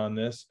started on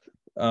this.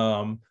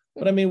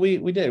 But I mean,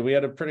 we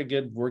had a pretty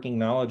good working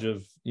knowledge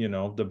of,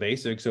 the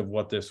basics of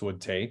what this would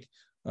take.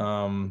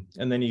 And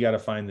then you got to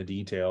find the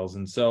details.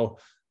 And so,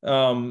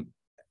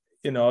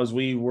 as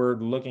we were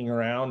looking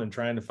around and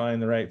trying to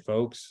find the right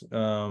folks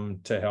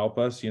to help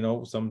us,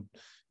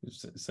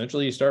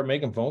 essentially you start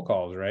making phone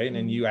calls, right? Mm-hmm.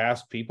 And you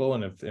ask people,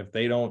 and if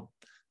they don't,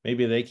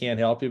 maybe they can't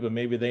help you, but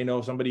maybe they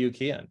know somebody who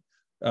can.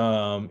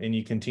 And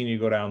you continue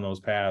to go down those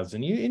paths,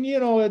 and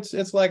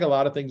it's like a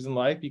lot of things in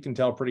life. You can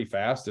tell pretty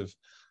fast if,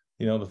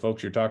 the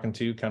folks you're talking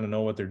to kind of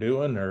know what they're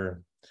doing,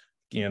 or,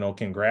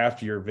 can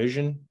graft your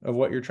vision of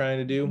what you're trying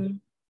to do.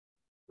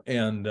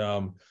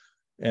 Mm-hmm.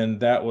 And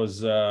that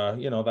was, that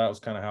was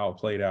kind of how it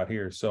played out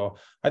here. So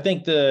I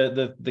think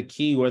the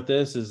key with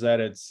this is that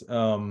it's,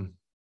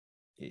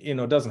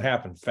 it doesn't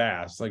happen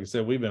fast. Like I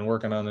said, we've been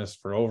working on this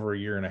for over a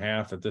year and a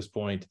half at this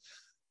point.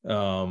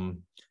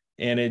 And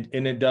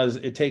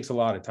it takes a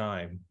lot of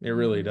time. It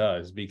really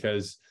does,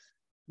 because,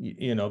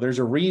 there's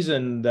a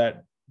reason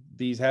that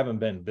these haven't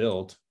been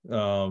built,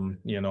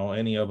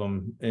 any of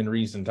them in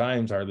recent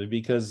times, hardly,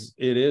 because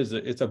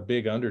it's a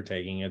big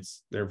undertaking.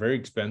 They're very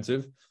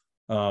expensive.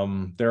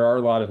 There are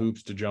a lot of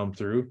hoops to jump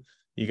through.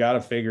 You got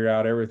to figure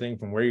out everything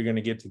from where you're going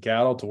to get to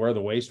cattle to where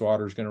the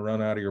wastewater is going to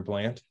run out of your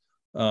plant.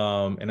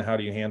 And how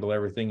do you handle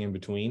everything in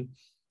between?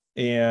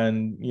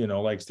 And,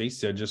 like Stacey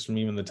said, just from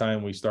even the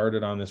time we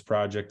started on this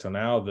project to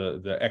now,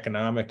 the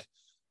economic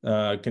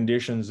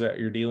conditions that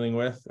you're dealing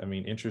with. I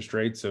mean, interest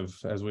rates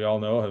as we all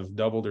know, have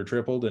doubled or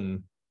tripled,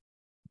 and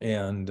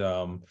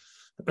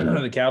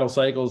the cattle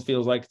cycles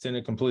feels like it's in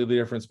a completely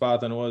different spot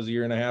than it was a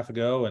year and a half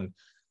ago.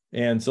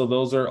 And so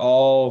those are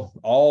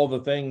all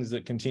the things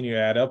that continue to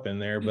add up in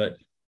there. But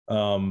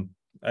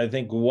I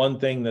think one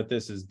thing that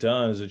this has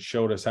done is it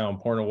showed us how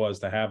important it was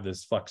to have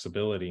this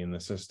flexibility in the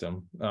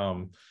system.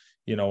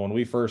 When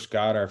we first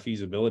got our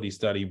feasibility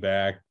study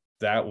back,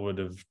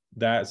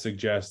 that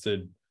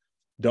suggested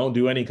don't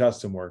do any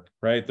custom work,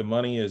 right? The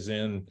money is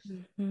in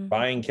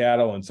buying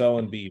cattle and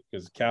selling beef,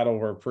 because cattle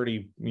were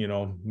pretty,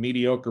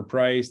 mediocre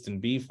priced, and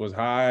beef was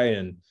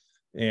high.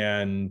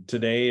 And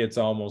today it's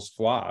almost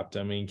flopped.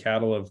 I mean,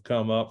 cattle have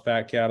come up,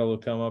 fat cattle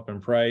have come up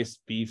in price.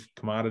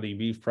 Commodity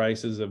beef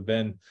prices have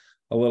been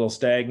a little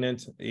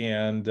stagnant.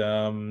 And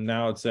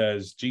now it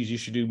says, geez, you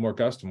should do more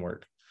custom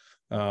work.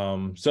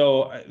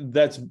 So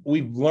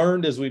we've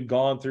learned as we've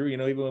gone through,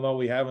 even though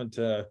we haven't,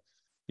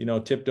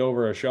 tipped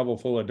over a shovel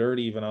full of dirt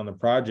even on the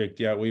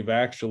project yet, we've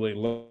actually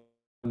learned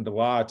a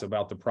lot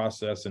about the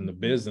process and the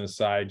business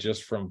side,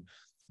 just from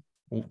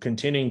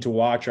continuing to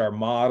watch our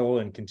model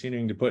and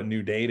continuing to put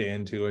new data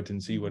into it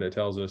and see what it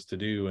tells us to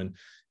do.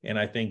 And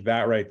I think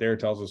that right there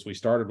tells us we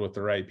started with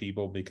the right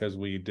people, because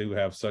we do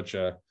have such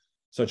a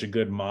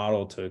good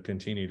model to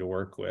continue to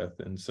work with.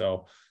 And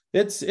so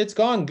it's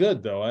gone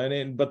good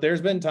though. But there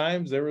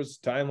was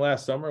time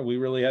last summer we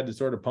really had to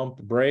sort of pump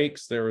the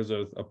brakes. There was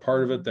a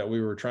part of it that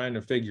we were trying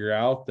to figure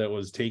out that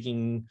was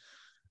taking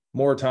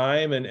more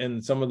time,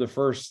 and some of the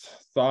first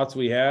thoughts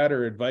we had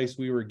or advice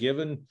we were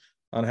given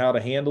on how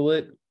to handle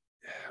it,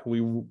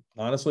 we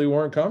honestly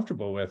weren't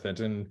comfortable with it.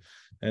 And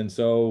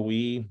so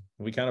we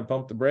kind of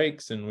pumped the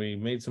brakes, and we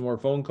made some more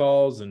phone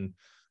calls and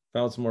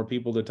found some more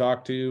people to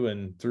talk to,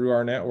 and through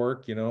our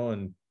network,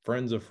 and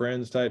friends of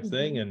friends type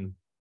thing.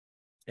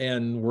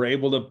 And we're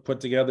able to put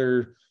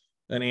together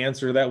an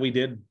answer that we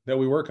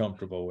were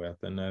comfortable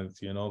with. And that's,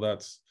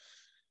 that's,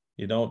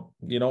 you don't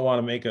want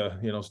to make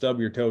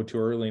stub your toe too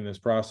early in this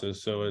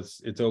process. So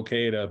it's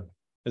okay to,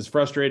 as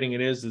frustrating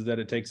it is that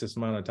it takes this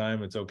amount of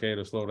time, it's okay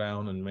to slow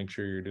down and make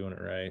sure you're doing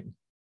it right.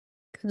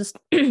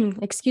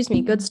 Excuse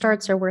me, good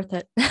starts are worth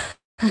it.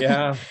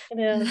 Yeah, it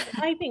is.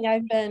 I think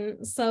I've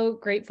been so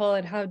grateful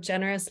at how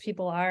generous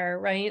people are,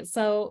 right?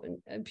 So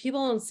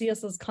people don't see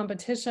us as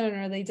competition,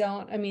 or they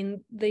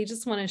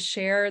just want to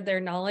share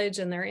their knowledge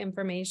and their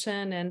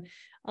information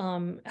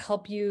and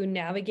help you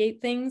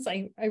navigate things.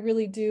 I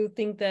really do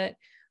think that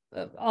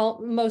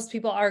most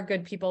people are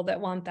good people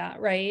that want that,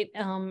 right?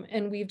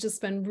 And we've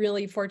just been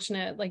really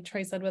fortunate, like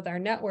Troy said, with our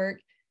network,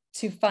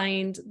 to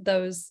find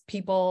those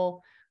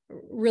people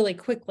really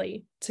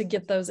quickly to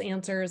get those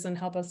answers and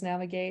help us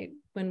navigate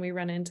when we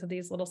run into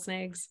these little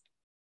snags.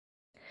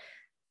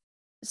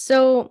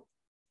 So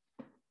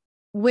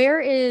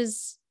where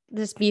is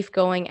this beef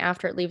going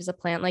after it leaves the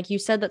plant? Like you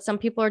said that some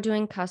people are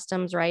doing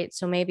customs, right?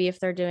 So maybe if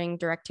they're doing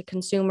direct to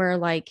consumer,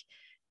 like,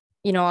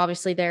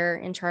 obviously they're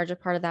in charge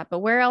of part of that, but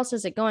where else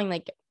is it going?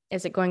 Like,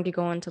 is it going to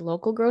go into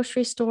local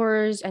grocery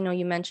stores? I know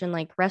you mentioned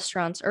like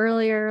restaurants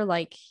earlier,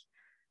 like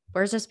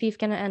where's this beef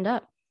going to end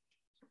up?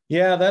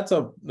 Yeah, that's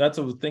a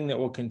thing that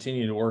we'll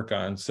continue to work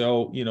on.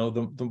 So,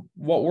 the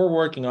what we're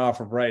working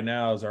off of right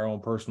now is our own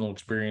personal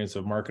experience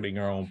of marketing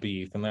our own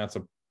beef, and that's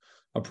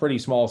a pretty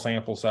small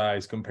sample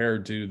size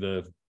compared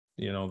to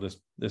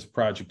this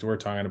project we're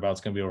talking about. It's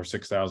going to be over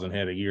 6,000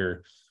 head a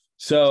year.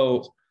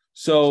 So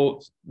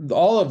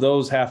all of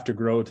those have to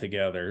grow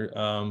together.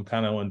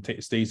 Kind of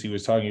when Stacy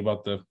was talking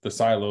about the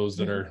silos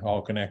that are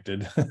all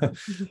connected,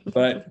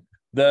 but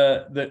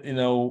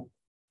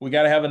we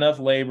got to have enough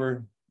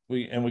labor.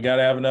 We got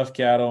to have enough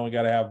cattle, and we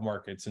got to have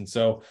markets. And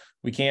so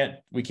we can't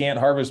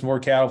harvest more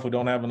cattle if we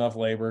don't have enough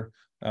labor.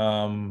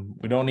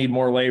 We don't need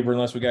more labor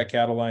unless we got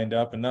cattle lined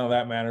up, and none of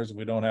that matters if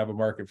we don't have a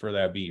market for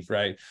that beef,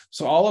 right?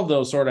 So all of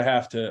those sort of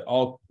have to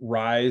all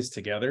rise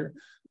together.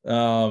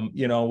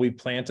 We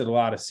planted a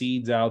lot of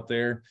seeds out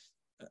there.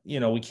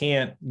 We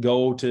can't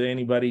go to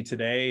anybody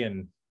today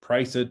and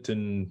price it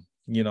and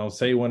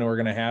say when we're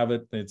going to have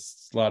it.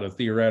 It's a lot of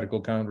theoretical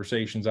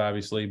conversations,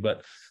 obviously,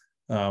 but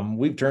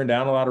we've turned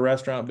down a lot of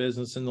restaurant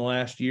business in the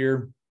last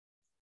year,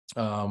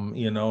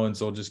 and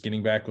so just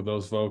getting back with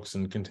those folks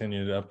and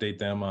continuing to update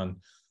them on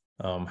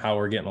how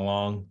we're getting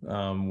along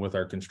with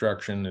our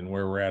construction and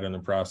where we're at in the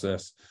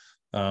process.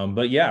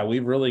 But yeah,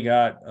 we've really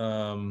got,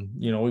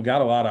 we've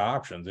got a lot of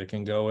options. It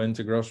can go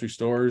into grocery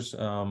stores.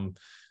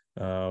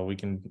 We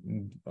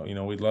can,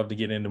 we'd love to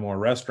get into more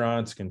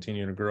restaurants,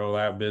 continue to grow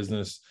that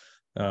business.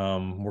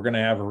 We're going to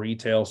have a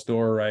retail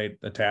store right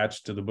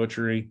attached to the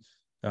butchery.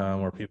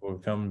 Where people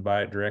would come and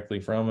buy it directly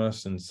from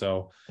us. And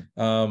so,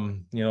 I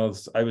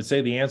would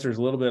say the answer is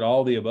a little bit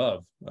all the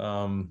above.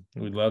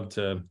 We'd love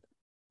to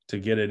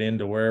get it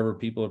into wherever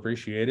people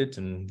appreciate it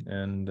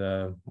and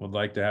would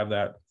like to have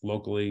that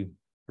locally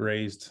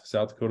raised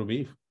South Dakota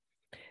beef.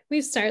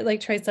 We start,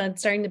 like Troy said,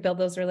 starting to build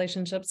those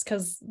relationships,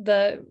 because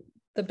the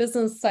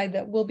business side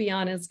that we'll be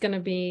on is going to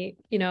be,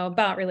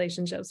 about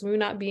relationships. We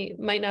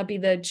might not be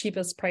the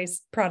cheapest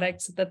price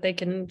products that they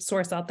can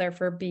source out there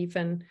for beef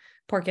and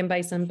pork and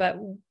bison, but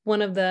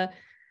one of the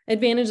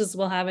advantages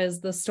we'll have is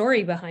the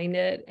story behind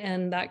it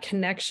and that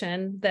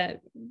connection that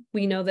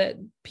we know that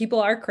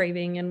people are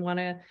craving and want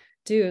to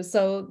do.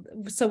 So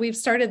we've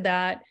started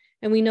that,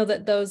 and we know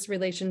that those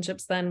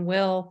relationships then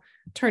will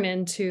turn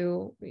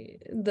into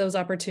those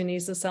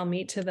opportunities to sell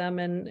meat to them.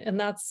 And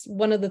that's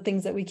one of the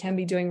things that we can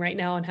be doing right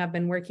now and have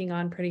been working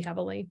on pretty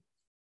heavily.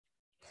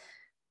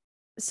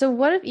 So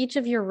what have each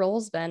of your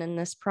roles been in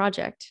this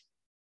project?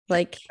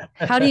 Like,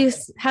 how do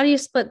you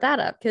split that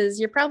up? Because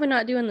you're probably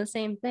not doing the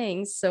same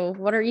things. So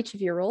what are each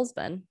of your roles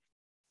been?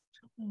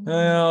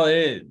 Well,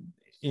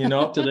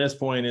 up to this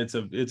point, it's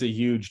a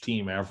huge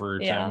team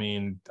effort. Yeah. I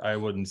mean, I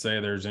wouldn't say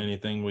there's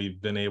anything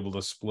we've been able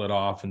to split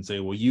off and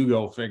say, well, you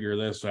go figure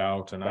this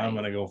out and I'm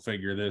going to go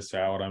figure this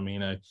out. I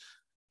mean,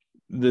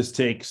 this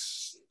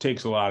takes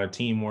a lot of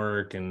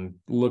teamwork and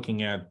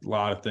looking at a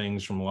lot of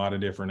things from a lot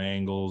of different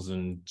angles.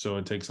 And so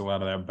it takes a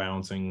lot of that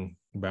bouncing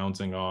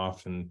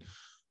off and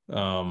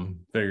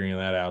figuring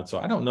that out. So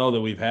I don't know that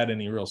we've had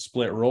any real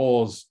split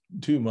roles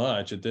too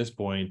much at this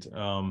point.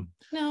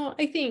 No,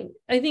 I think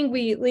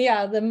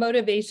the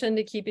motivation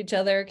to keep each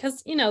other,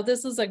 because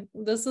this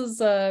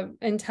is a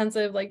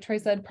intensive, like Troy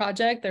said,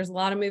 project. There's a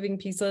lot of moving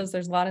pieces.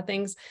 There's a lot of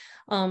things.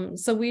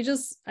 So we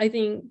just, I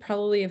think,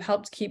 probably have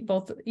helped keep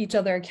both each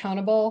other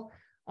accountable.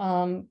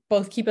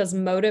 Both keep us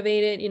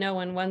motivated,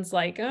 when one's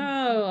like,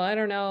 oh, I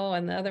don't know,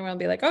 and the other one will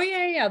be like, oh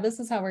yeah, this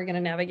is how we're going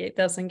to navigate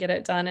this and get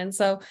it done. And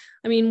so,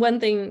 I mean,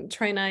 one thing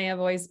Troy and I have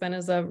always been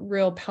is a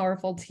real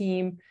powerful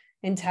team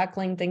in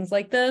tackling things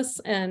like this.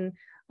 And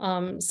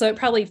so it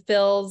probably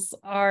fills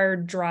our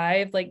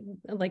drive, like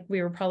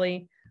we were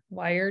probably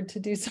wired to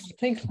do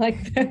something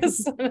like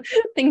this.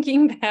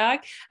 Thinking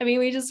back, I mean,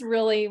 we just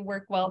really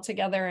work well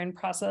together and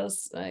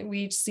process.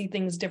 We each see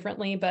things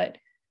differently, but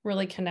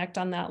really connect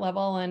on that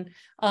level. And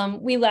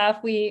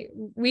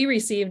we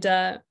received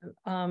a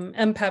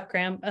MPEP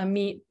grant, a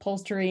meat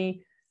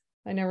poultry.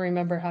 I never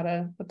remember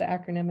what the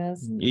acronym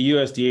is. A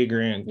USDA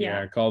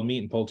grant, called Meat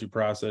and Poultry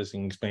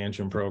Processing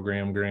Expansion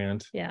Program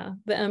grant. Yeah,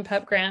 the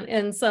MPEP grant.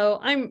 And so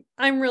I'm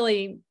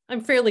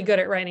fairly good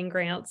at writing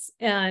grants.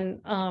 And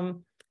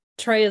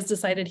Troy has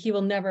decided he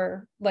will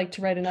never like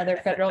to write another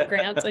federal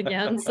grant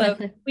again. So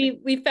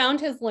we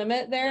found his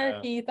limit there.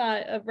 Yeah. He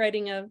thought of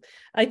writing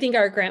I think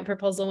our grant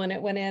proposal when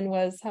it went in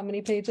was how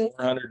many pages?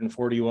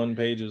 441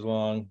 pages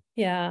long.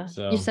 Yeah.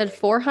 So you said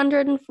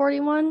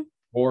 441?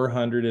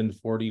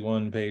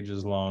 441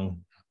 pages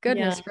long.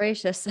 Goodness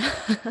gracious.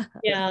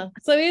 Yeah.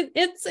 So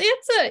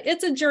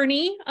it's a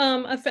journey.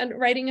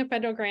 Writing a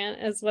federal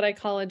grant is what I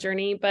call a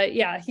journey. But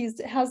yeah,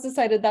 has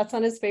decided that's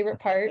not his favorite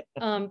part.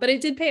 But it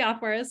did pay off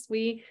for us.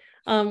 We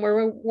were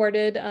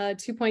awarded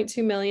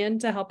 $2.2 million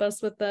to help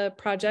us with the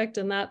project,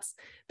 and that's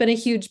been a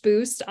huge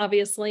boost.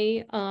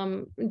 Obviously,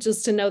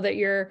 just to know that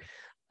you're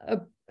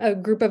a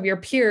group of your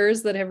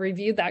peers that have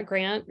reviewed that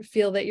grant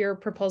feel that your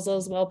proposal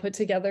is well put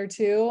together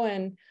too,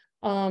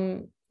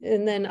 and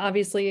then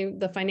obviously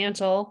the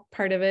financial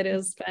part of it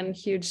has been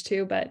huge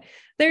too. But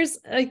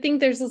I think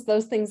there's just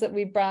those things that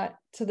we brought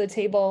to the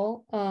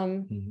table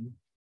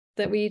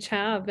that we each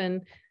have,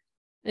 and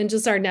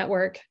just our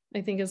network,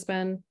 I think, has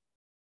been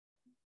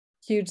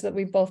huge that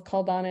we both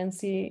called on and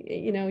see,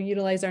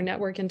 utilize our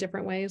network in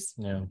different ways.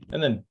 Yeah.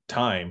 And then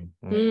time.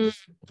 It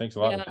takes a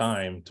lot of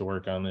time to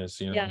work on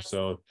this,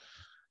 so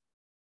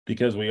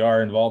because we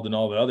are involved in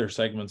all the other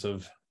segments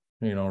of,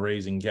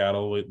 raising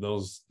cattle,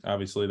 those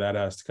obviously that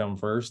has to come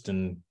first.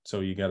 And so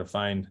you got to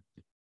find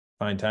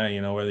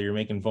time, whether you're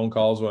making phone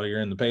calls while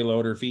you're in the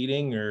payload or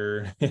feeding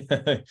or,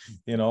 a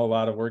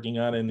lot of working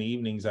on it in the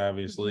evenings,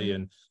 obviously.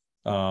 And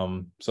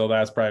so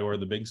that's probably where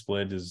the big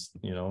split is,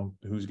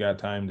 who's got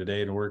time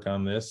today to work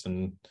on this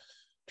and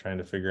trying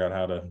to figure out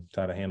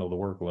how to handle the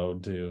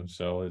workload too.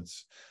 So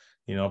it's,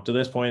 up to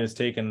this point, it's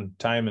taken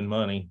time and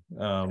money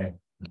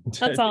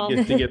that's all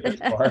to get this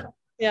far.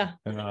 Yeah.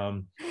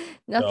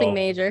 Nothing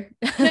major.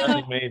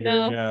 Nothing major.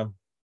 No. Yeah.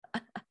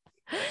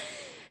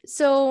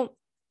 So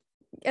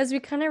as we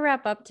kind of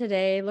wrap up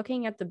today,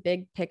 looking at the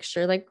big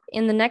picture, like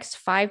in the next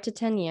 5 to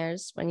 10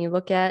 years, when you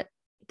look at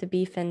the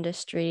beef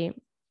industry,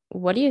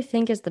 what do you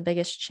think is the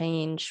biggest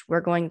change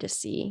we're going to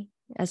see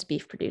as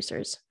beef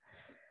producers?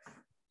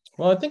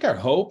 Well, I think our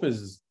hope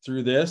is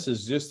through this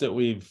is just that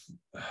we've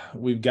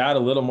got a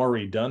little more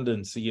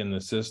redundancy in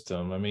the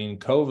system. I mean,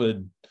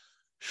 COVID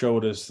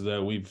showed us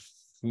that we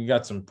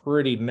got some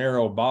pretty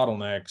narrow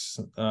bottlenecks.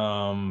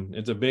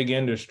 It's a big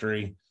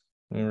industry.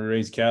 We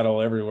raise cattle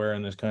everywhere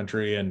in this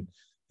country, and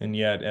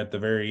yet at the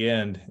very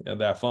end,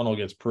 that funnel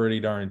gets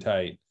pretty darn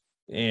tight.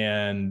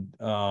 And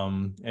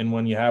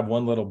when you have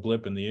one little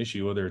blip in the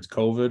issue, whether it's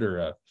COVID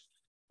or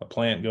a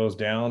plant goes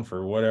down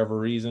for whatever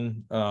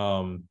reason,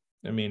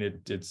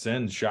 it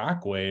sends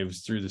shock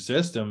waves through the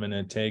system, and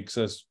it takes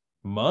us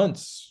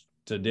months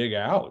to dig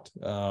out.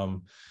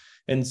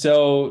 And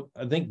so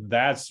I think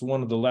that's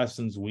one of the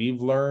lessons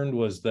we've learned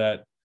was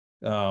that,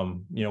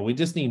 we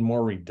just need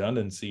more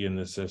redundancy in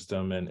the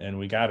system, and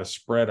we got to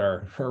spread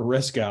our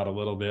risk out a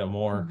little bit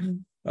more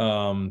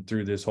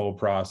through this whole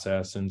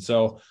process. And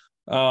so,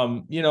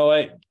 obviously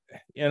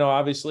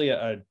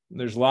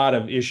there's a lot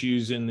of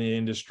issues in the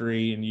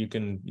industry, and you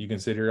can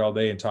sit here all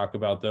day and talk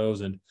about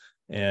those, and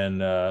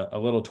a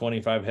little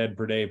 25 head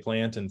per day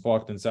plant in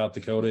Faulkton, South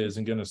Dakota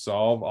isn't going to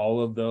solve all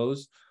of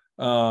those.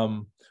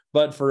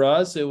 But for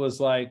us, it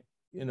was like,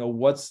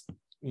 what's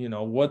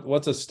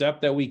a step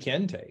that we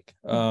can take?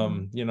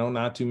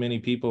 Not too many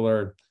people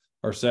are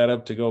set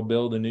up to go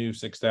build a new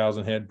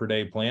 6,000 head per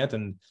day plant.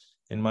 And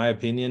in my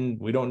opinion,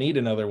 we don't need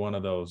another one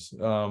of those,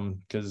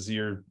 because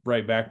you're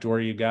right back to where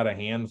you got a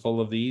handful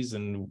of these.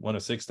 And when a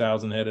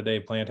 6,000 head a day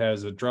plant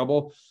has a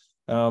trouble,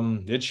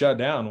 it's shut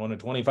down. When a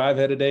 25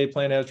 head a day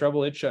plant has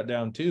trouble, it's shut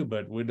down too.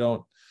 But we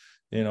don't,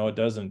 it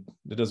doesn't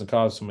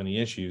cause so many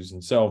issues.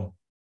 And so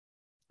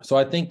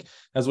I think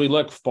as we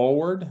look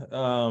forward,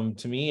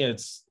 to me,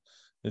 it's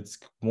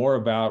more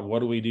about what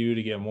do we do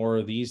to get more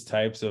of these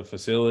types of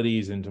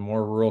facilities into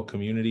more rural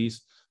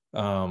communities.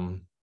 There's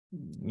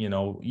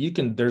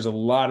a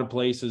lot of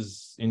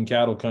places in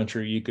cattle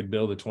country you could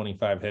build a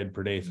 25 head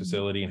per day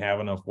facility and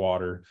have enough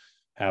water,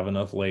 have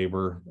enough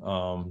labor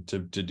to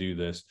do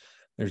this.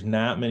 There's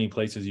not many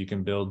places you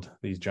can build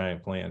these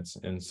giant plants.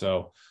 And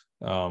so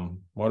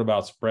what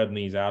about spreading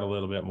these out a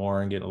little bit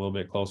more and getting a little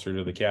bit closer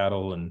to the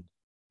cattle, and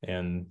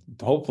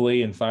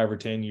hopefully in 5 or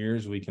 10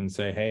 years we can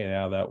say, hey,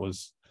 yeah, that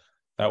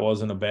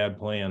wasn't a bad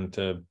plan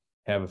to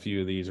have a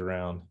few of these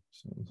around.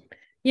 So.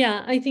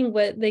 Yeah, I think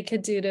what they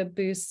could do to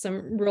boost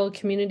some rural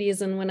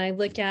communities, and when I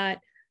look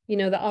at,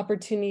 the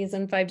opportunities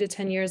in 5 to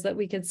 10 years that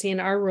we could see in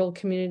our rural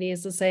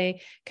communities, to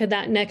say, could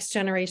that next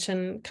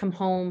generation come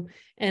home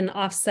and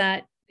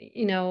offset,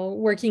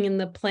 working in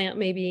the plant,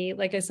 maybe,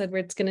 like I said,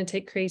 where it's going to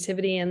take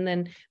creativity, and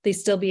then they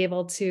still be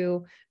able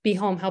to be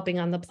home helping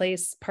on the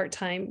place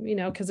part-time,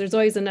 because there's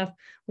always enough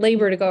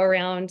labor to go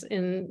around,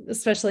 and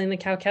especially in the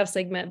cow-calf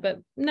segment,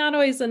 but not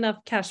always enough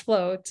cash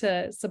flow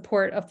to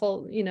support a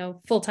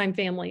full-time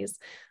families.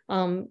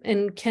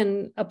 And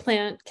can our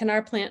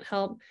plant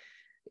help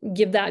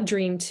give that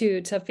dream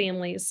to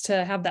families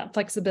to have that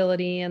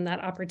flexibility and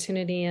that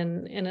opportunity,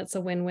 and it's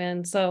a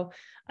win-win. So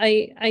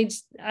I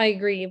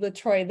agree with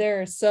Troy.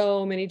 There are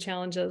so many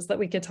challenges that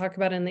we could talk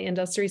about in the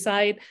industry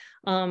side.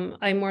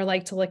 I more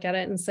like to look at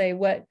it and say,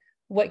 what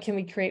can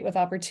we create with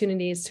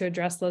opportunities to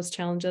address those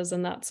challenges?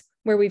 And that's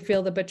where we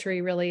feel the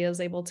butchery really is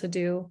able to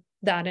do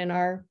that in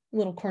our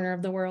little corner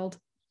of the world.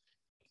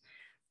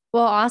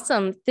 Well,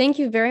 awesome. Thank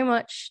you very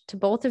much to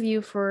both of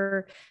you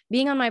for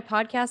being on my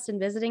podcast and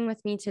visiting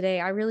with me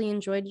today. I really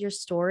enjoyed your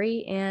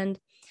story. And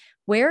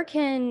where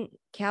can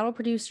cattle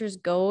producers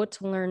go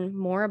to learn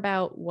more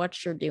about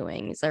what you're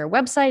doing? Is there a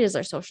website? Is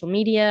there social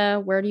media?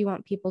 Where do you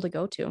want people to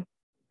go to?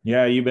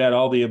 Yeah, you bet.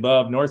 All the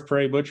above.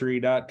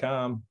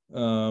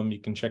 NorthPrairieButchery.com. You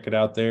can check it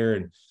out there,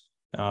 and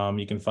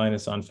you can find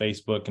us on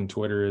Facebook and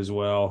Twitter as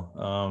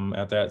well,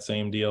 at that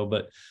same deal.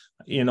 But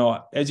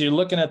as you're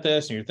looking at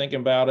this and you're thinking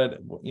about it,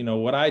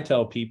 what I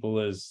tell people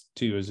is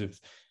if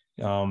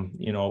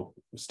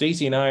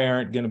Stacy and I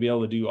aren't going to be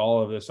able to do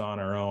all of this on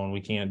our own. We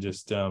can't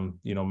just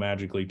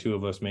magically two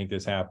of us make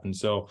this happen.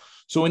 So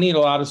we need a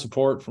lot of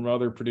support from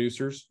other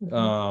producers.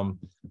 So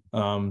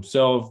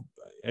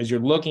as you're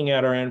looking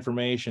at our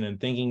information and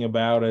thinking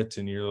about it,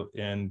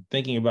 and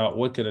thinking about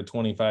what could a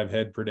 25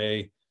 head per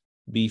day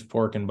beef,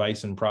 pork, and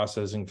bison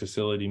processing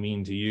facility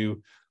mean to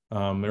you,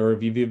 or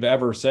if you've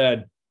ever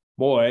said,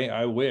 boy,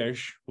 I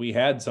wish we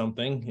had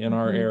something in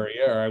our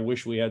area, or I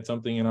wish we had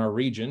something in our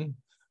region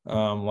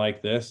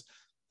like this,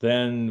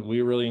 then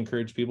we really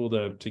encourage people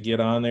to get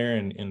on there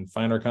and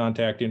find our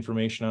contact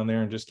information on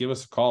there and just give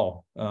us a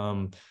call,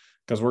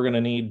 because we're going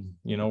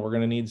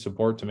to need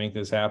support to make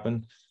this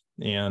happen.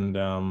 And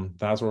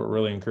that's what we're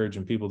really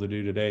encouraging people to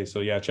do today.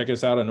 So yeah, check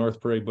us out at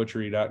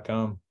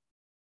northprairiebutchery.com.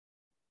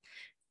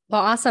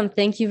 Well, awesome.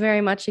 Thank you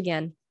very much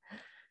again.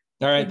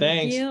 All right.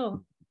 Thanks. Thank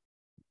you.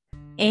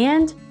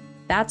 And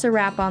that's a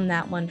wrap on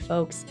that one,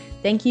 folks.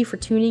 Thank you for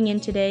tuning in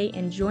today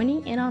and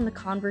joining in on the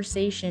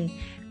conversation.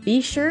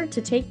 Be sure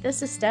to take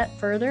this a step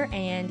further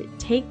and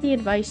take the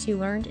advice you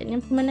learned and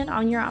implement it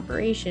on your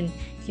operation.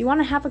 If you want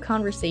to have a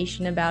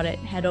conversation about it,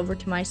 head over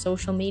to my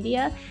social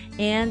media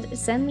and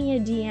send me a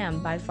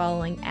DM by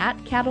following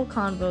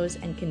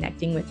 @CattleConvos and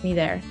connecting with me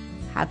there.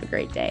 Have a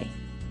great day.